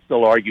best. I would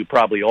still argue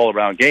probably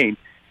all-around game,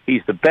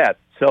 he's the best.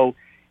 So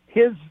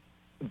his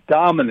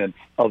dominance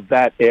of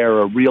that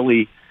era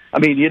really,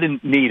 you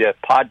didn't need a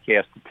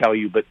podcast to tell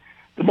you, but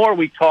the more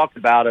we talked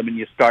about him and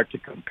you start to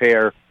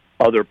compare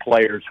other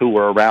players who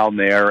were around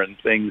there and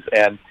things,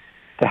 and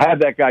to have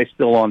that guy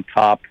still on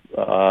top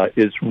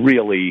is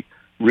really,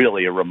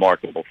 really a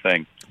remarkable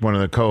thing. One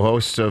of the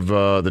co-hosts of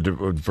the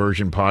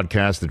Diversion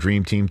podcast, the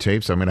Dream Team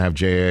tapes. I'm going to have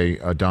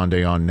J.A. Donde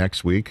on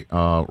next week.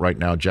 Right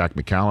now, Jack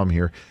McCallum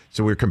here.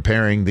 So we're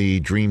comparing the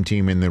Dream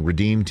Team and the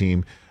Redeem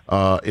Team.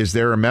 Is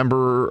there a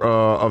member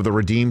of the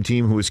Redeem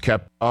Team who was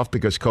kept off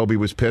because Kobe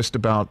was pissed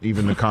about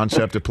even the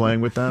concept of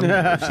playing with them?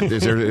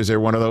 Is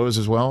there one of those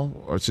as well?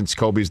 Or since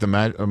Kobe's the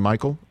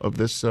Michael of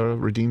this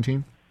Redeem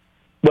Team?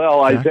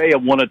 Well, Isiah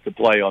wanted to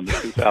play on the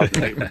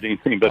 2008 Redeem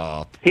Team,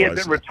 but he had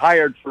been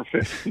retired for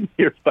 15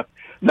 years. But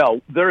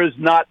no, there is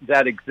not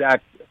that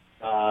exact.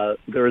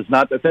 There is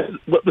not that.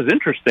 What was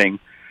interesting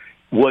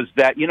was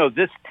that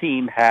this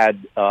team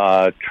had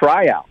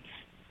tryouts.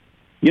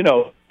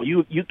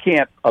 You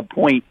can't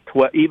appoint,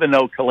 even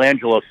though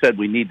Colangelo said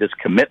we need this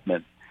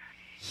commitment.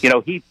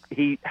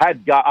 He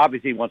had got,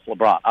 obviously he wants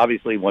LeBron,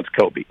 obviously he wants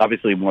Kobe,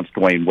 obviously he wants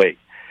Dwayne Wade.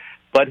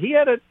 But he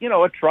had a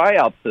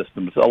tryout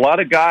system. So a lot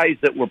of guys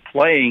that were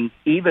playing,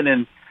 even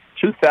in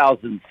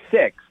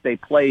 2006, they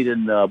played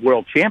in the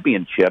World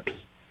Championships,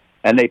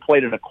 and they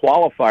played in a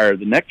qualifier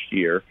the next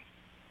year.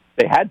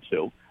 They had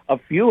to. A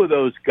few of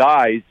those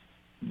guys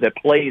that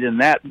played in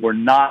that were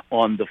not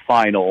on the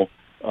final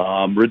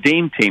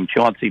Redeem Team.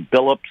 Chauncey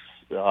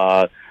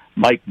Billups,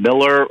 Mike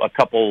Miller, a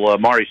couple,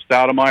 Maury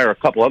Stoudemire, a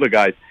couple other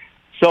guys.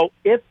 So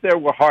if there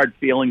were hard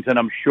feelings, and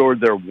I'm sure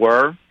there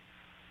were,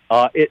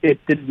 it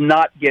did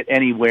not get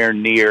anywhere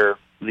near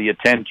the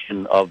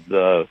attention of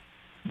the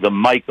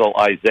Michael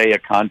Isiah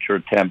contra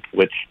attempt,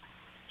 which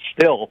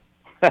still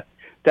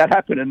that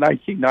happened in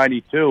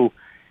 1992,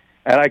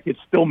 and I could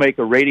still make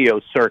a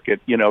radio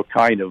circuit,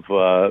 kind of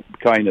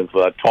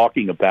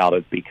talking about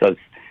it because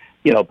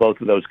both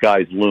of those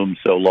guys loom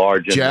so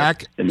large in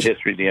the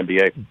history of the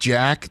NBA.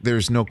 Jack,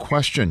 there's no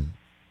question,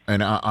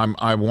 and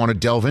I want to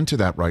delve into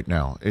that right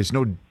now. There's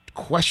no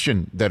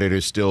question that it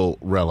is still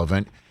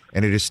relevant.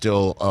 And it is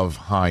still of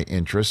high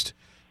interest.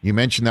 You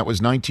mentioned that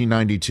was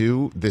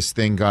 1992. This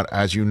thing got,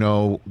 as you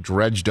know,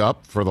 dredged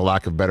up, for the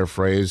lack of a better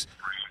phrase,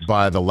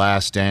 by The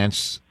Last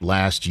Dance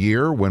last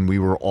year when we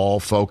were all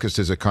focused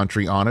as a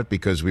country on it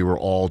because we were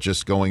all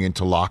just going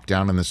into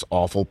lockdown in this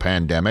awful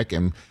pandemic.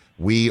 And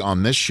we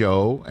on this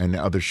show and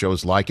other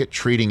shows like it,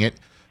 treating it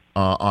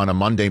on a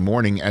Monday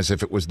morning as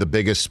if it was the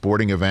biggest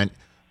sporting event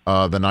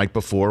the night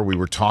before. We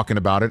were talking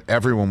about it.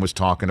 Everyone was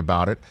talking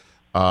about it.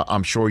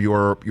 I'm sure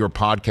your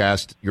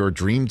podcast, your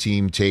Dream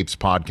Team Tapes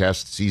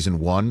podcast, season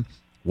 1,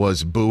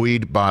 was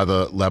buoyed by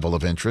the level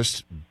of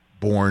interest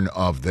born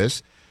of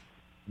this.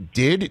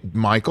 Did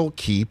Michael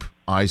keep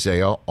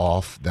Isiah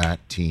off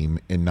that team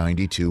in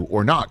 92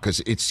 or not? Because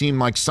it seemed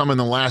like some in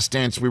The Last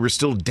Dance, we were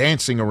still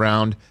dancing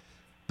around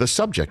the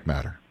subject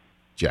matter,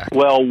 Jack.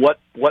 Well, what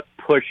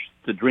pushed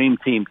the Dream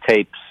Team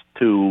Tapes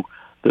to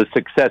the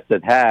success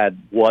it had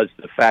was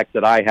the fact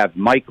that I have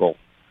Michael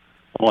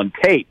on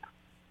tape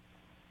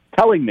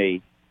telling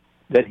me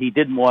that he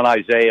didn't want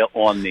Isiah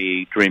on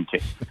the Dream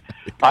Team.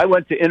 I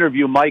went to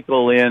interview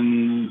Michael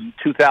in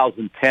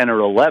 2010 or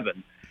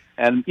 11,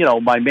 and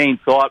my main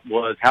thought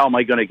was, how am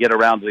I going to get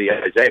around to the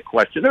Isiah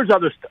question? There's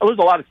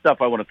a lot of stuff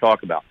I want to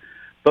talk about,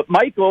 but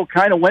Michael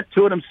kind of went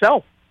to it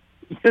himself,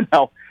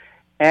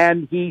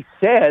 and he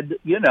said,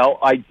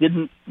 I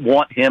didn't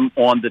want him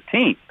on the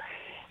team.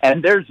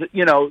 And it's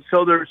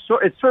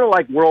sort of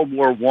like World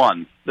War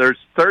I. There's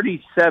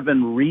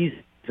 37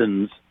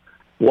 reasons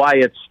why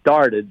it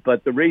started,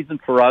 but the reason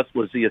for us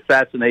was the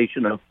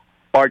assassination of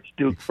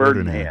Archduke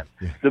Ferdinand.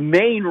 Yeah. The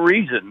main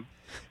reason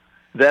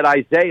that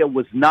Isiah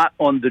was not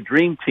on the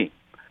Dream Team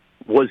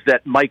was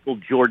that Michael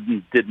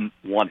Jordan didn't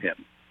want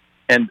him,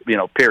 and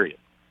period.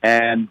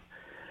 And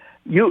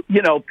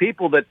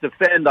people that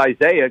defend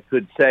Isiah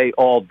could say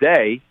all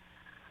day,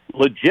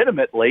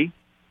 legitimately,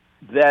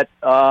 that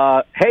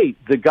hey,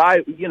 the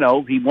guy,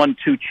 he won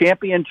 2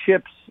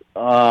 championships.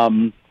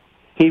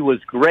 He was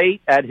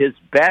great at his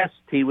best.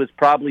 He was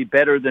probably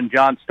better than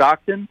John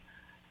Stockton.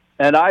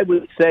 And I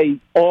would say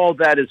all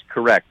that is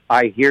correct.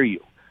 I hear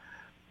you.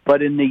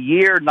 But in the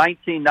year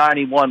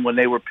 1991, when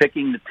they were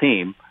picking the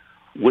team,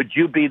 would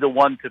you be the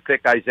one to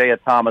pick Isiah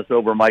Thomas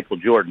over Michael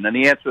Jordan? And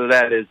the answer to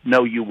that is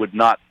no, you would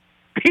not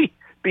be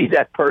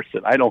that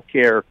person. I don't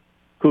care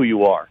who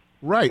you are.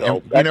 Right.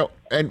 So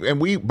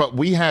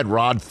we had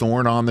Rod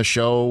Thorne on the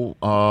show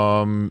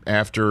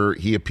after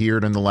he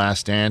appeared in The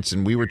Last Dance,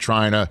 and we were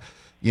trying to,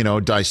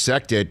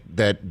 dissect it.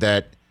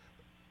 That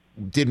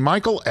did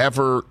Michael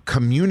ever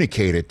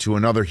communicate it to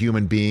another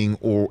human being,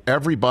 or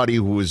everybody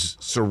who was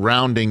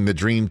surrounding the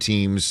Dream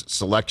Team's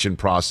selection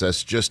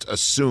process just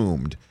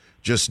assumed,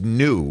 just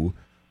knew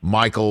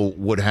Michael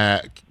would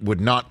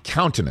not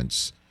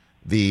countenance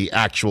the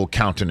actual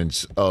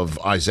countenance of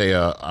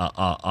Isiah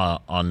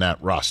on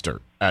that roster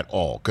at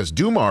all? Because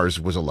Dumars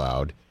was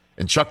allowed,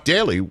 and Chuck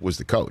Daly was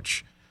the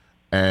coach.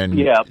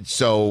 And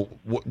so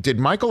did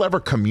Michael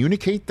ever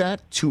communicate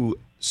that to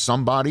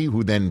somebody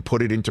who then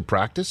put it into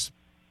practice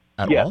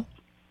at all?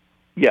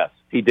 Yes,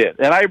 he did.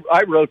 And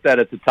I wrote that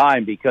at the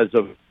time because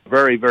of a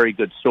very, very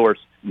good source,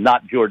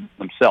 not Jordan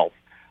himself.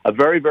 A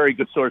very, very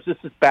good source. This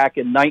is back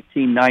in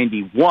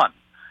 1991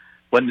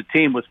 when the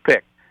team was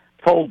picked,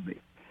 told me.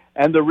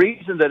 And the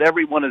reason that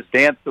everyone has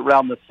danced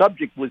around the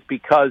subject was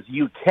because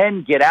you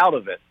can get out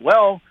of it.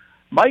 Well,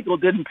 Michael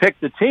didn't pick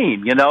the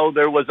team.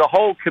 There was a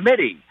whole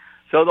committee.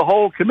 So the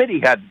whole committee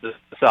had to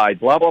decide,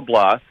 blah, blah,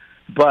 blah.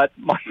 But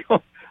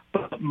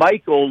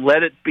Michael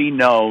let it be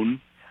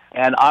known,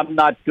 and I'm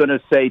not going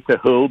to say to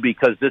who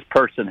because this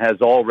person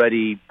has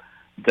already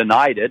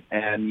denied it.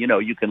 And,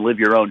 you can live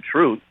your own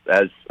truth.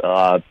 As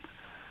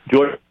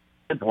Jordan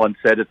once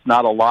said, it's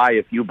not a lie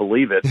if you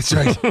believe it. That's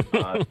right.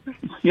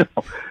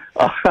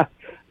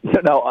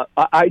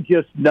 I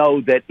just know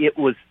that it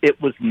was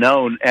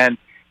known. And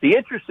the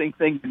interesting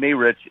thing to me,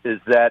 Rich, is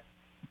that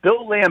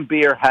Bill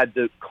Laimbeer had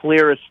the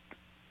clearest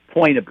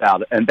point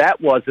about it, and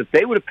that was if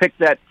they would have picked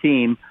that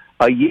team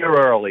a year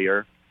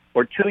earlier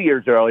or 2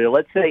 years earlier,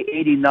 let's say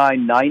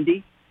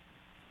 89-90,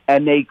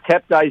 and they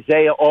kept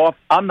Isiah off,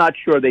 I'm not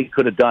sure they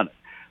could have done it.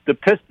 The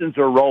Pistons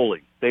are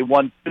rolling. They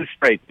won 2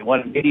 straight. They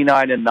won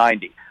 89 and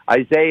 90.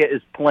 Isiah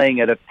is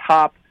playing at a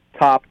top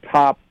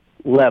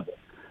level.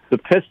 The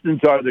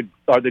Pistons are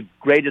the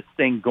greatest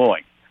thing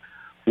going.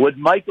 Would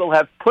Michael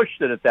have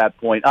pushed it at that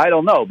point? I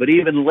don't know. But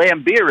even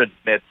Laimbeer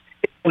admits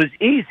it was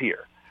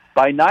easier.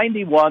 By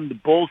 91, the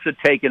Bulls had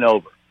taken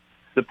over.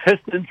 The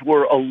Pistons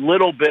were a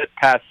little bit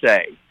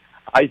passé.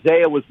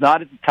 Isiah was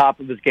not at the top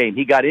of his game.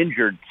 He got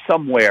injured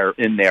somewhere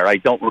in there. I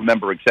don't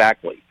remember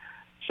exactly.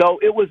 So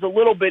it was a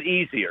little bit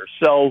easier.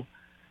 So,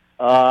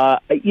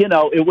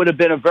 it would have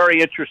been a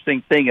very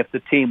interesting thing if the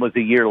team was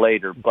a year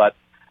later. But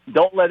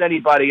don't let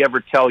anybody ever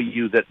tell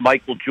you that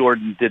Michael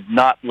Jordan did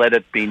not let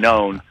it be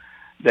known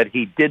that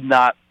he did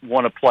not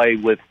want to play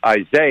with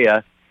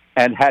Isiah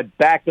and had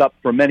backup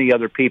for many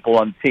other people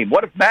on the team.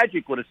 What if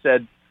Magic would have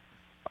said,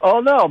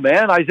 oh, no,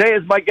 man,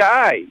 Isiah's my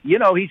guy.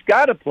 He's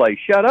got to play.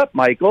 Shut up,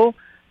 Michael.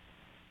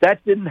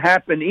 That didn't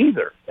happen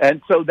either.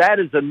 And so that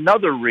is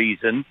another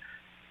reason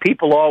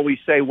people always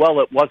say, well,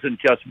 it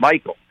wasn't just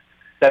Michael.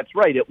 That's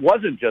right. It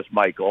wasn't just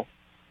Michael,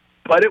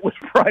 but it was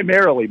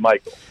primarily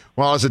Michael.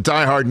 Well, as a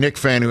diehard Knick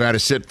fan who had to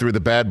sit through the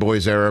Bad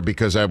Boys era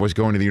because I was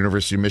going to the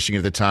University of Michigan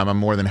at the time, I'm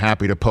more than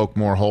happy to poke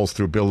more holes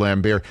through Bill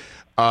Laimbeer.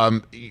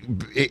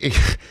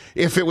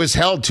 If it was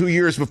held 2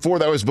 years before,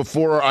 that was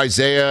before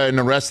Isiah and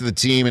the rest of the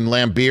team, and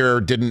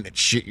Laimbeer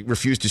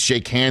refused to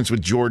shake hands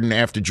with Jordan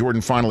after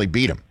Jordan finally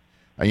beat him.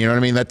 You know what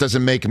I mean? That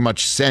doesn't make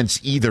much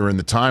sense either in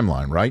the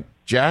timeline, right,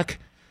 Jack?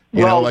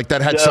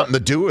 That had something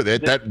to do with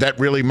it. That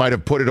really might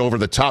have put it over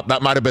the top.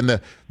 That might have been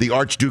the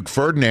Archduke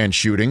Ferdinand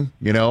shooting,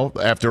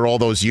 after all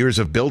those years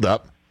of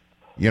buildup.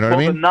 You know what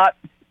I mean?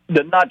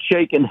 The not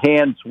shaking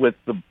hands with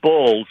the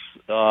Bulls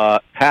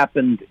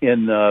happened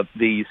in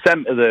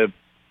the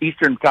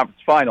Eastern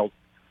Conference Finals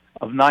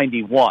of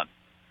 '91.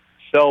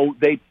 So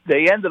they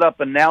ended up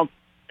announcing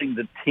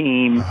the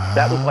team.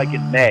 That was like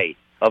in May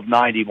of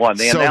 '91.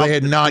 So they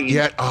had not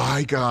yet. Oh,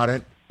 I got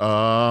it.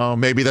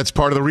 Maybe that's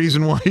part of the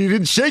reason why he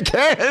didn't shake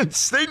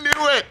hands. They knew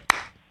it.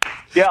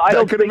 Yeah,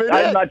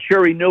 I'm not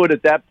sure he knew it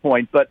at that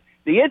point. But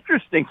the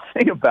interesting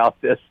thing about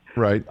this,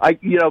 right?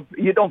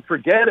 You don't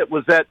forget it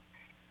was that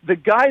the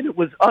guy that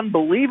was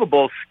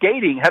unbelievable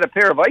skating had a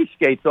pair of ice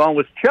skates on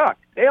was Chuck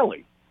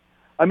Daly.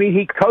 I mean,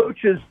 he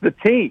coaches the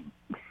team.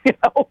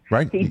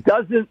 Right? He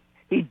doesn't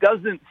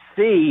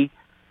see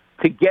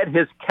to get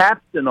his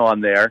captain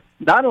on there.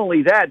 Not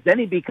only that, then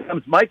he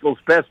becomes Michael's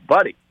best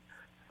buddy.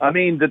 I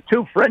mean, the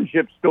two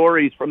friendship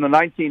stories from the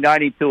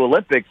 1992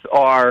 Olympics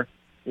are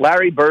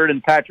Larry Bird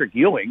and Patrick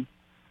Ewing,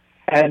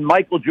 and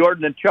Michael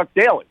Jordan and Chuck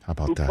Daly,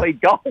 who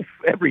played golf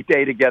every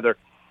day together.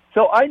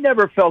 So I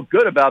never felt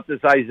good about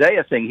this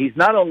Isiah thing. He's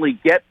not only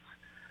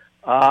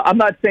I'm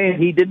not saying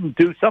he didn't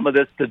do some of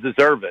this to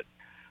deserve it,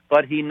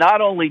 but he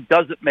not only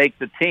doesn't make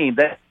the team,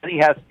 then he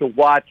has to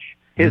watch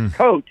his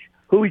coach,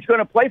 who he's going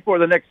to play for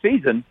the next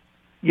season,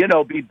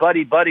 be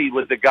buddy-buddy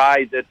with the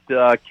guy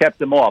that kept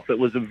him off. It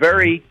was a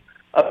very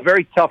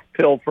tough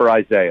pill for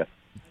Isiah.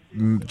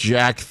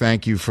 Jack,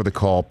 thank you for the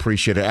call.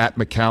 Appreciate it. At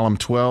McCallum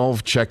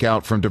 12, check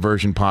out From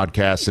Diversion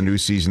Podcast, the new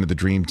season of the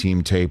Dream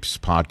Team Tapes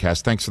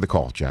podcast. Thanks for the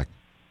call, Jack.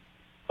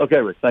 Okay,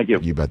 Rick. Thank you.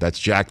 You bet. That's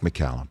Jack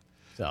McCallum.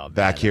 So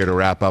back here to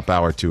wrap up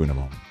hour 2 in a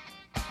moment.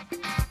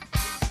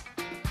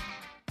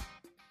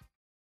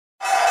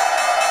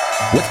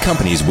 What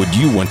companies would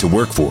you want to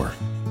work for?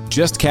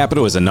 Just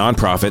Capital is a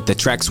nonprofit that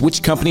tracks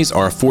which companies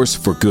are a force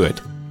for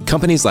good.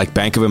 Companies like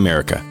Bank of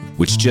America,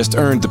 which just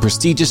earned the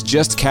prestigious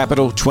Just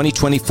Capital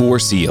 2024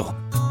 seal.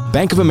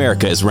 Bank of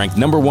America is ranked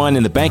number 1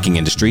 in the banking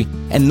industry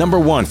and number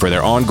 1 for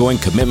their ongoing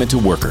commitment to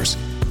workers,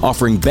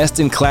 offering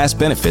best-in-class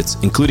benefits,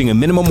 including a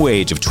minimum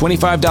wage of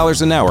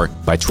 $25 an hour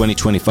by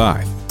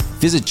 2025.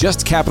 Visit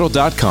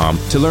justcapital.com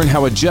to learn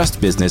how a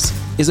just business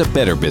is a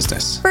better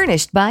business.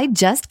 Furnished by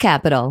Just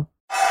Capital.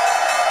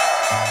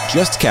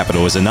 Just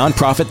Capital is a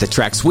nonprofit that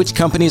tracks which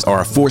companies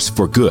are a force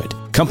for good.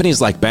 Companies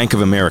like Bank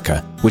of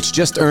America, which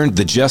just earned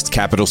the Just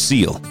Capital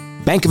seal.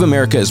 Bank of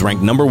America is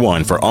ranked number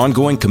 1 for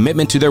ongoing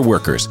commitment to their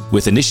workers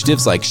with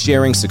initiatives like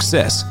Sharing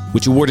Success,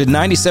 which awarded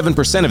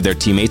 97% of their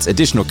teammates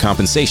additional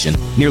compensation,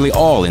 nearly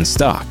all in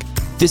stock.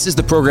 This is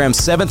the program's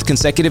 7th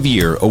consecutive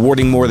year,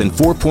 awarding more than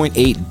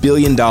 $4.8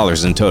 billion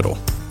in total.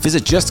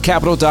 Visit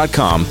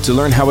justcapital.com to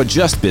learn how a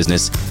just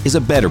business is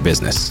a better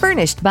business.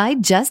 Furnished by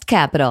Just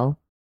Capital.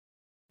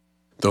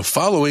 The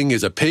following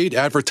is a paid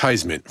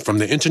advertisement from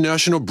the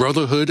International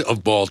Brotherhood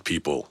of Bald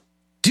People.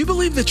 Do you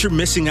believe that you're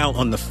missing out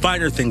on the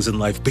finer things in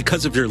life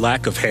because of your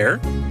lack of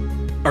hair?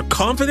 Are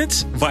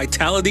confidence,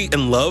 vitality,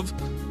 and love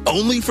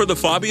only for the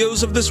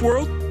Fabios of this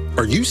world?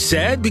 Are you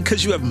sad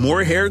because you have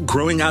more hair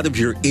growing out of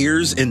your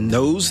ears and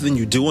nose than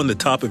you do on the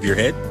top of your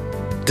head?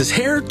 Does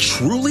hair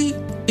truly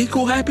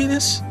equal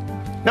happiness?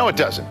 No, it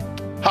doesn't.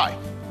 Hi,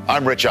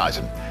 I'm Rich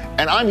Eisen,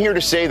 and I'm here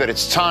to say that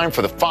it's time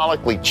for the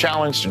Follically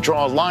Challenge to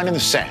draw a line in the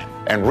sand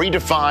and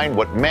redefine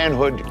what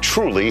manhood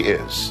truly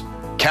is.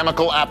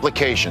 Chemical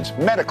applications,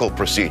 medical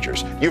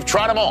procedures. You've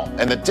tried them all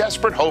in the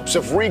desperate hopes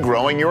of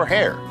regrowing your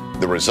hair.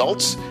 The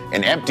results?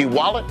 An empty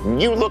wallet and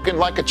you looking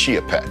like a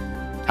chia pet.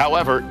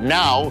 However,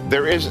 now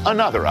there is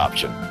another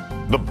option.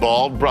 The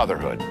Bald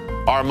Brotherhood.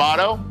 Our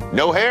motto,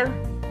 no hair,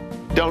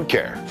 don't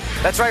care.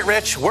 That's right,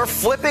 Rich. We're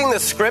flipping the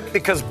script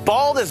because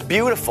bald is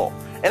beautiful.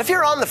 And if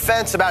you're on the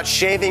fence about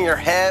shaving your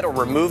head or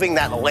removing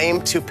that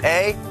lame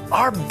toupee,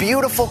 our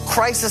beautiful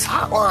crisis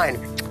hotline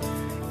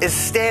is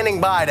standing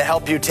by to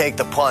help you take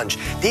the plunge.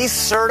 These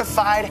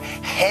certified,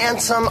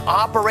 handsome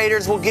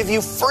operators will give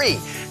you free,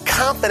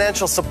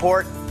 confidential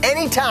support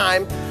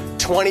anytime,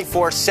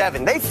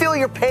 24/7. They feel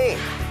your pain.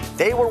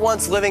 They were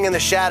once living in the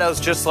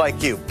shadows just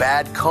like you.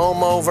 Bad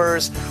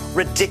comb-overs,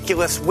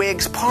 ridiculous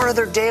wigs, part of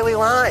their daily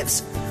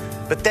lives.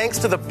 But thanks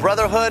to the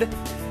Brotherhood,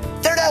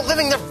 they're now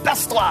living their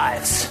best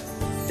lives.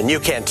 And you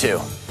can too.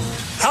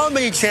 How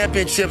many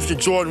championships did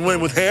Jordan win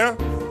with hair?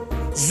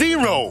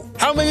 0.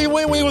 How many did he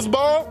win when he was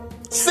bald?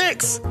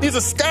 6. These are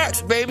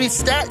stats, baby.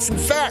 Stats and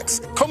facts.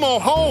 Come on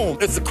home.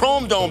 It's the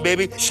Chrome Dome,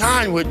 baby.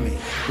 Shine with me.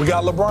 We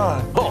got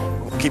LeBron.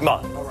 Oh, keep him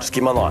on. Just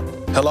keep him on the line.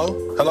 Hello?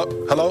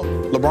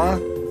 LeBron?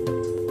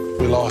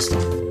 We lost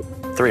him.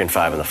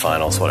 3-5 in the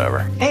finals, whatever.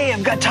 Hey,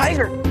 I've got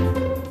Tiger.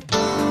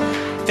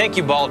 Thank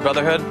you, Bald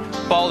Brotherhood.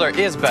 Balder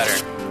is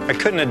better. I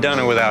couldn't have done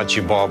it without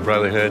you, Bald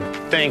Brotherhood.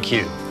 Thank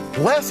you.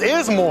 Less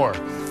is more.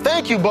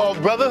 Thank you,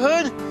 Bald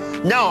Brotherhood.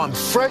 Now I'm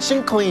fresh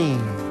and clean.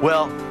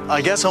 Well,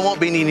 I guess I won't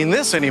be needing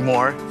this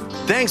anymore.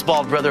 Thanks,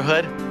 Bald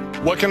Brotherhood.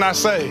 What can I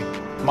say?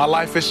 My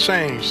life has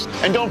changed.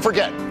 And don't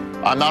forget,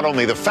 I'm not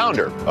only the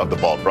founder of the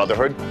Bald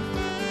Brotherhood,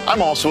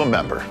 I'm also a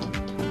member.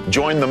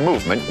 Join the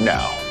movement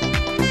now.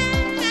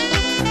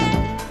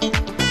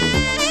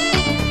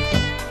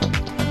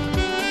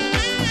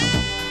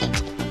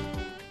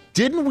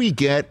 Didn't we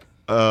get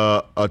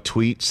a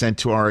tweet sent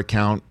to our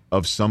account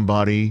of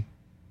somebody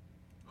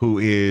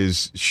who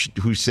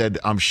said,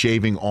 I'm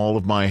shaving all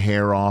of my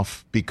hair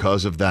off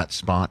because of that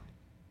spot?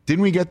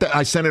 Didn't we get that?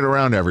 I sent it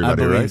around to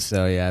everybody, right? I believe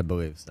so, yeah, I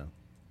believe so.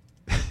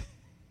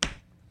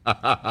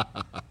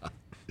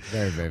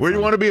 Very, very We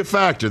funny. want to be a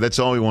factor. That's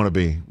all we want to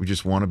be. We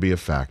just want to be a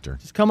factor.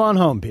 Just come on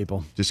home,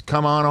 people. Just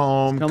come on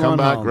home. Just come on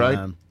back, home, right?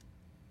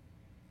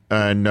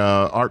 man.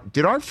 And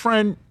did our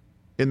friend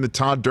in the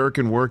Todd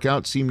Durkin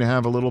workout seem to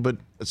have a little bit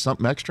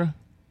something extra?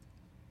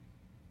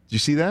 Did you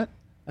see that?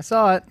 I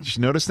saw it. Did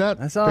you notice that?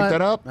 I saw Pick it.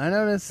 that up? I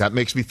noticed. That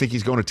makes me think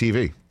he's going to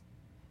TV.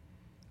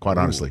 Quite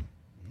honestly.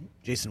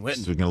 Jason Witten.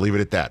 So we're going to leave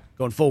it at that.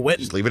 Going full Witten.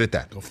 Just leave it at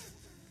that.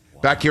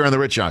 Back here on the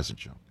Rich Eisen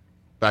Show.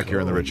 Back here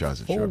on the Rich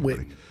Eisen Show,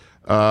 everybody.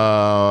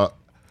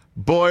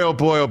 Boy, oh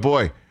boy, oh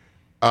boy.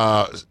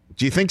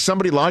 Do you think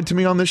somebody lied to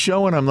me on this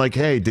show? And I'm like,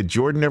 hey, did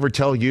Jordan ever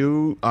tell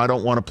you I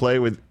don't want to play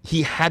with?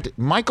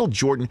 Michael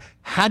Jordan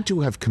had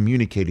to have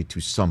communicated to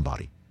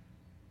somebody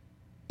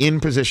in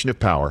position of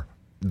power.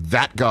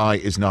 That guy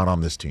is not on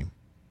this team.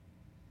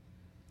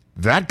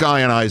 That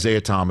guy and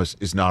Isiah Thomas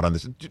is not on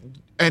this.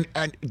 And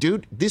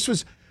dude, this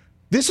is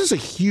a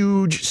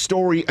huge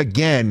story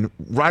again,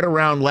 right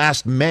around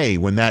last May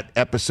when that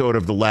episode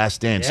of The Last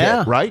Dance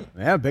hit, right?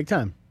 Yeah, big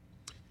time.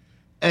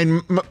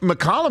 And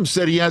McCallum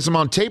said he has him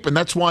on tape, and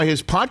that's why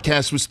his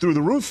podcast was through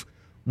the roof.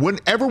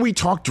 Whenever we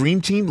talked Dream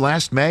Team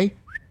last May,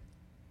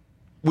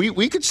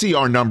 we could see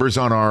our numbers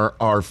on our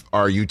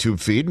YouTube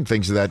feed and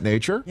things of that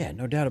nature. Yeah,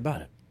 no doubt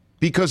about it.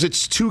 Because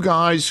it's two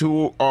guys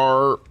who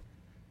are,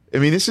 I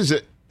mean, this is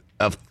a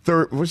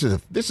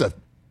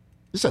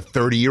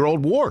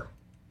 30-year-old war.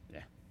 Yeah.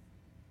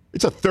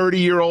 It's a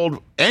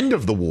 30-year-old end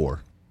of the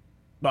war.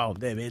 Well,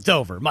 it's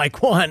over.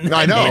 Mike won.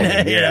 I know.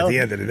 At the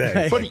end of the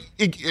day. But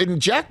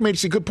and Jack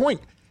makes a good point.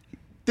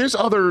 There's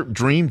other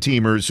dream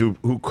teamers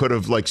who could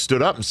have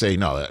stood up and say,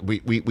 no, we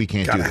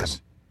can't do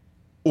this.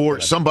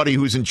 Or somebody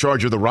who's in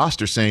charge of the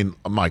roster saying,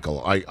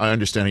 Michael, I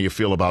understand how you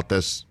feel about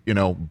this,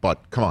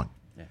 but come on.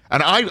 Yeah.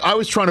 And I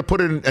was trying to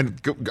put it in, and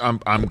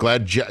I'm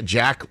glad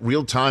Jack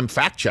real-time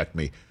fact-checked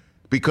me,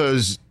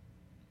 because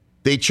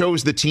they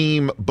chose the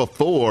team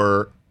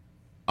before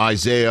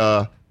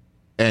Isiah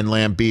and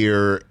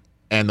Lambeer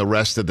and the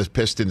rest of the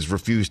Pistons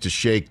refused to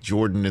shake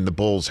Jordan and the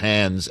Bulls'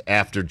 hands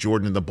after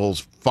Jordan and the Bulls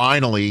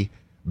finally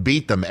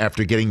beat them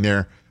after getting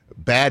their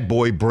bad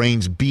boy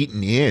brains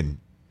beaten in.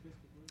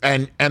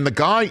 And the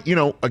guy,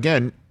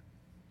 again,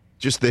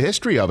 just the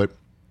history of it,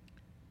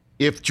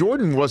 if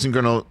Jordan wasn't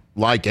going to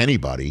like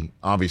anybody,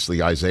 obviously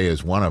Isiah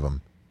is one of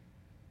them,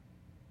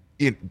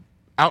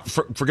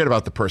 forget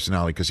about the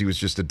personality because he was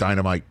just a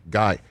dynamite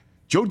guy.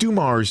 Joe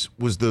Dumars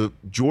was the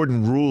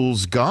Jordan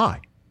rules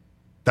guy.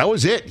 That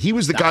was it. He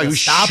was the guy who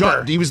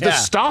shot. He was the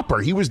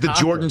stopper. He was the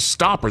Jordan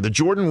stopper. The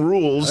Jordan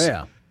rules. Oh,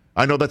 yeah.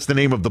 I know that's the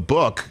name of the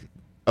book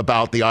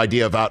about the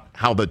idea about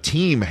how the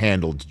team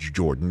handled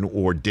Jordan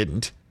or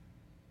didn't.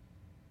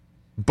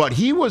 But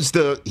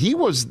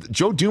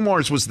Joe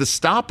Dumars was the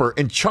stopper,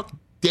 and Chuck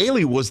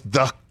Daly was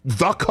the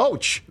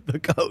coach. The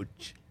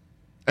coach.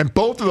 And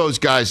both of those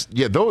guys,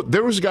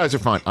 those guys are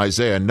fine.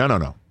 Isiah,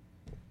 no.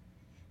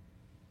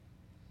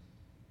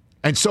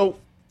 And so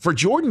for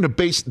Jordan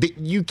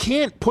you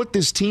can't put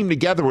this team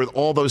together with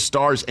all those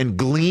stars and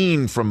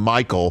glean from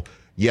Michael,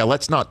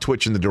 let's not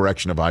twitch in the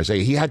direction of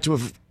Isiah. He had to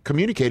have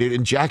communicated,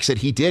 and Jack said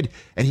he did,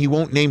 and he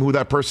won't name who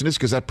that person is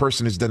because that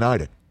person has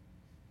denied it.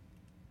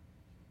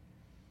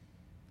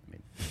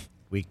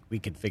 We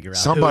can figure out.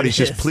 Somebody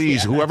just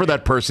please, whoever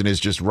that person is,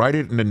 just write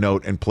it in a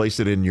note and place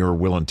it in your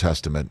will and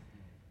testament.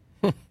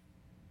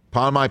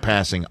 Upon my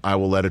passing, I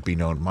will let it be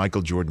known.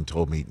 Michael Jordan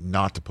told me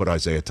not to put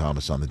Isiah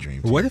Thomas on the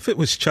dream team. What if it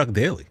was Chuck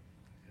Daly,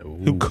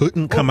 who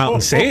couldn't come out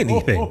and say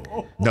anything?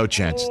 No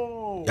chance.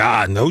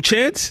 No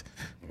chance?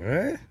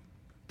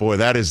 Boy,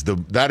 that is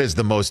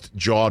the most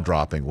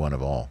jaw-dropping one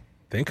of all.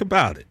 Think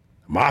about it.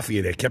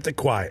 Mafia, they kept it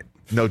quiet.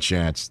 No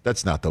chance.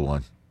 That's not the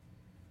one.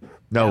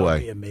 No that way.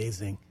 Would be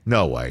amazing.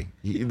 No way.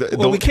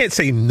 We can't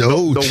say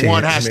no chance. The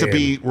one has to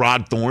be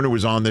Rod Thorne, who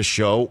was on this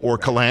show, or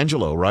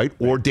Colangelo, right?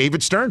 Or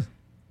David Stern.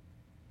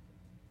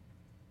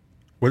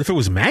 What if it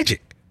was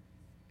Magic?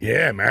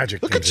 Yeah,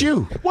 Magic. Look at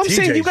you. Well, I'm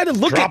saying you got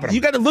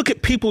to look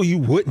at people you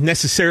wouldn't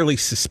necessarily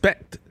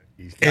suspect,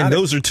 and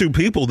those are two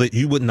people that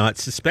you would not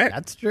suspect.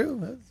 That's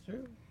true.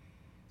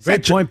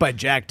 Great point by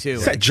Jack too.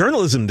 It's that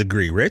journalism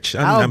degree, Rich.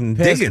 I'm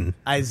digging.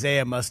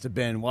 Isiah must have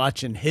been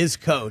watching his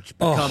coach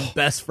become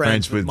best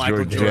friends with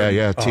Michael Jordan.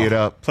 Yeah, tee it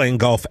up. Playing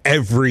golf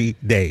every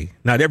day,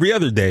 not every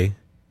other day,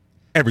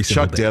 every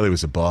single day. Chuck Daly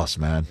was a boss,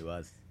 man.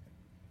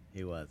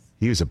 He was.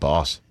 He was a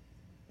boss.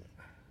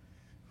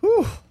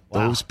 Whew.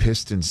 Those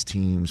Pistons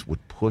teams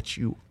would put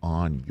you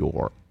on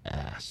your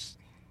ass.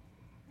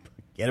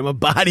 Get him a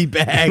body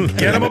bag.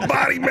 Get him a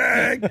body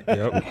bag.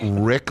 Yep.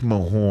 Rick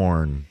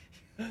Mahorn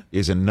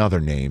is another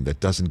name that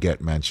doesn't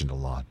get mentioned a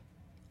lot.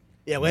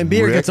 Yeah,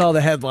 Lambeer gets all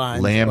the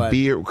headlines.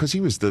 Lambeer, because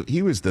he was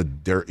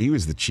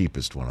the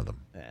cheapest one of them.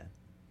 Yeah,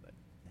 but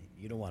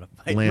you don't want to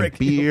fight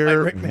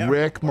Lambeer,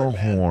 Rick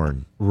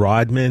Mahorn,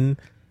 Rodman,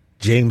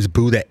 James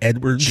Buddha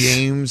Edwards.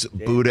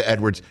 Buddha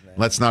Edwards.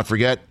 Let's not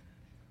forget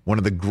one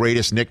of the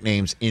greatest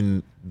nicknames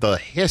in the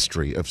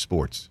history of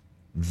sports,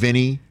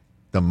 Vinny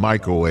the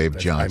Microwave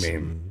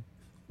Johnson.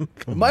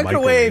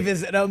 Microwave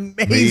is an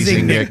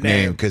amazing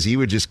nickname because he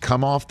would just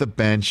come off the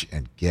bench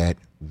and get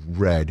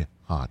red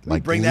hot.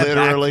 Like bring that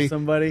literally, back to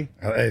somebody.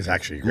 It's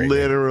actually great.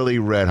 Literally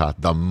red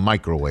hot. The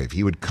Microwave.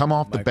 He would come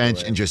off the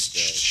bench and just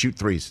shoot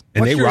threes.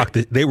 And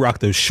they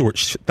rocked those short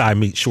thigh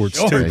meat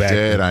shorts too. They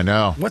did. I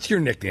know. What's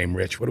your nickname,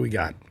 Rich? What do we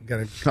got?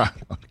 Good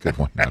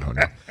one. I don't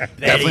know.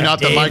 Definitely not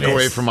the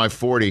Microwave for my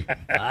 40.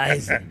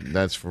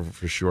 That's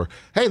for sure.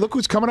 Hey, look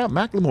who's coming up.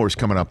 Macklemore's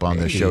coming up on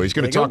this show. He's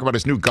going to talk about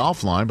his new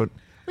golf line, but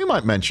we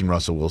might mention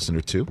Russell Wilson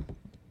or two.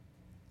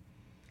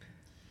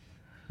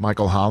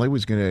 Michael Holley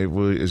is going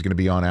to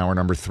be on hour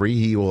number 3.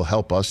 He will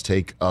help us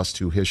take us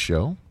to his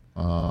show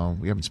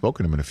We haven't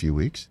spoken to him in a few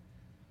weeks.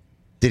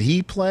 Did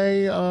he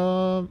play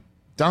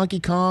Donkey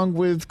Kong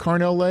with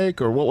Carnell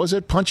Lake, or what was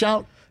it? Punch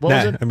Out? What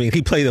was it? I mean,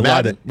 he played a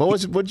lot of... What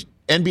was it?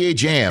 NBA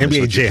Jam.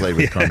 NBA Jam. He played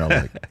with Carnell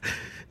Lake.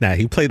 Nah,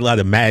 he played a lot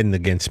of Madden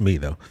against me,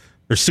 though.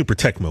 Or Super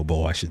Tecmo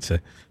Bowl, I should say.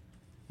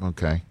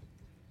 Okay.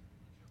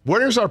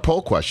 Where does our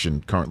poll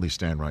question currently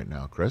stand right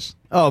now, Chris?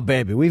 Oh,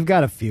 baby, we've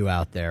got a few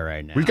out there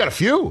right now. We've got a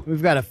few?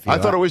 We've got a few. I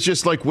thought it was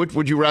just like,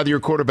 would you rather your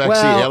quarterback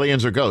see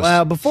aliens or ghosts?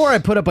 Well, before I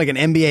put up like an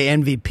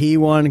NBA MVP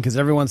one, because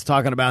everyone's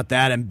talking about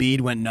that,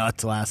 Embiid went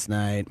nuts last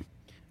night.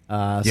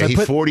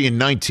 He's 40 and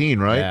 19,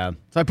 right? Yeah.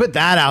 So I put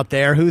that out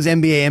there. Who's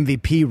NBA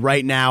MVP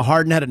right now?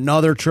 Harden had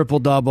another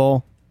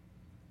triple-double.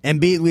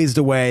 Embiid leads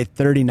the way,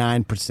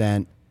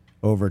 39%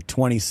 over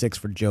 26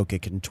 for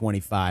Jokic and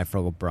 25 for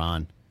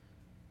LeBron.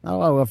 Not a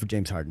lot of love for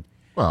James Harden.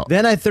 Well,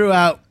 then I threw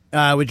out,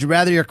 would you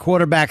rather your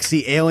quarterback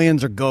see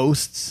aliens or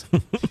ghosts?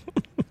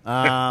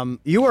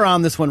 You were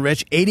on this one,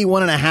 Rich.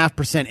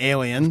 81.5%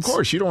 aliens. Of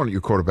course, you don't want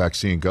your quarterback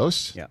seeing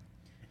ghosts. Yeah.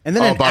 And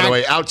then by the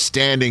way,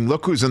 outstanding.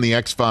 Look who's in the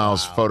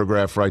X-Files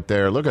photograph right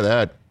there. Look at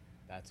that.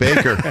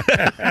 Baker.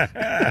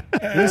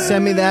 Can you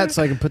send me that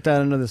so I can put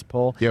that under this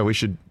poll? Yeah, we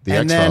should.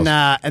 And then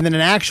an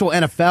actual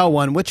NFL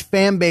one. Which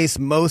fan base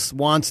most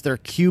wants their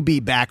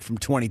QB back from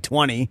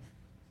 2020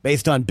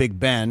 based on Big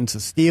Ben? So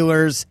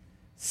Steelers,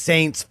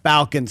 Saints,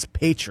 Falcons,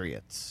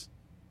 Patriots.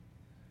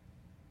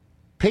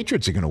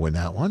 Patriots are going to win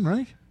that one,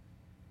 right?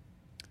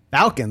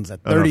 Falcons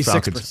at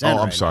 36%.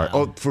 Oh, I'm sorry. Now.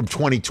 Oh, from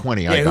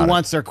 2020. Yeah, who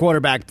wants their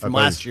quarterback from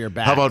last year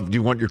back? How about do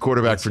you want your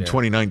quarterback from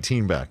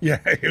 2019 back? Yeah.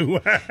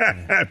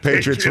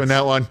 Patriots win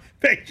that one.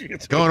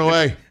 Patriots going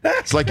away.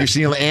 It's like you're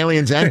seeing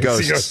aliens and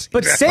ghosts.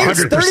 But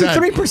Saints,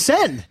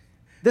 33%.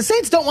 The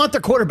Saints don't want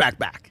their quarterback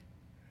back.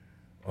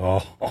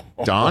 Oh,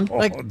 Don?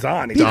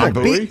 Don. Don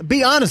Bowie?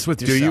 Be honest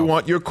with yourself. Do you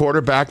want your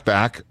quarterback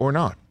back or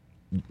not?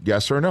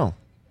 Yes or no?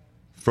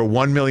 For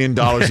 $1 million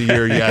a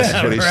year, yes,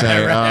 is what he's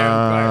saying.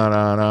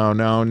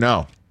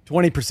 No.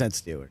 20%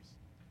 Steelers.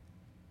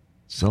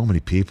 So many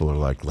people are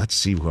like, let's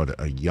see what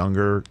a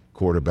younger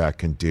quarterback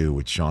can do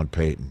with Sean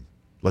Payton.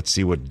 Let's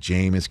see what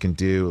Jameis can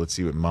do. Let's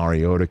see what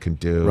Mariota can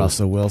do.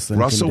 Russell Wilson.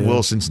 Russell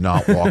Wilson's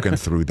not walking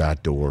through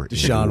that door.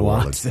 Deshaun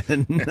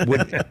Watson.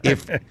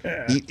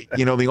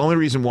 The only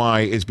reason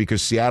why is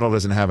because Seattle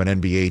doesn't have an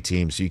NBA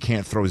team, so you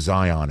can't throw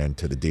Zion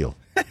into the deal.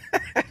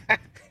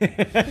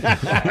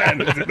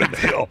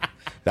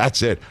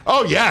 That's it.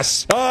 Oh,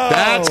 yes.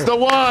 That's the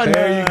one.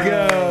 There you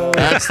go.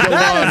 That's the one.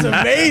 That is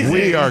amazing.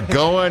 We are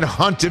going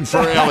hunting for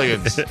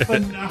aliens.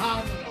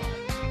 Phenomenal.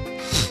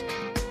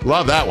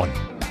 Love that one.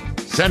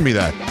 Send me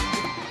that.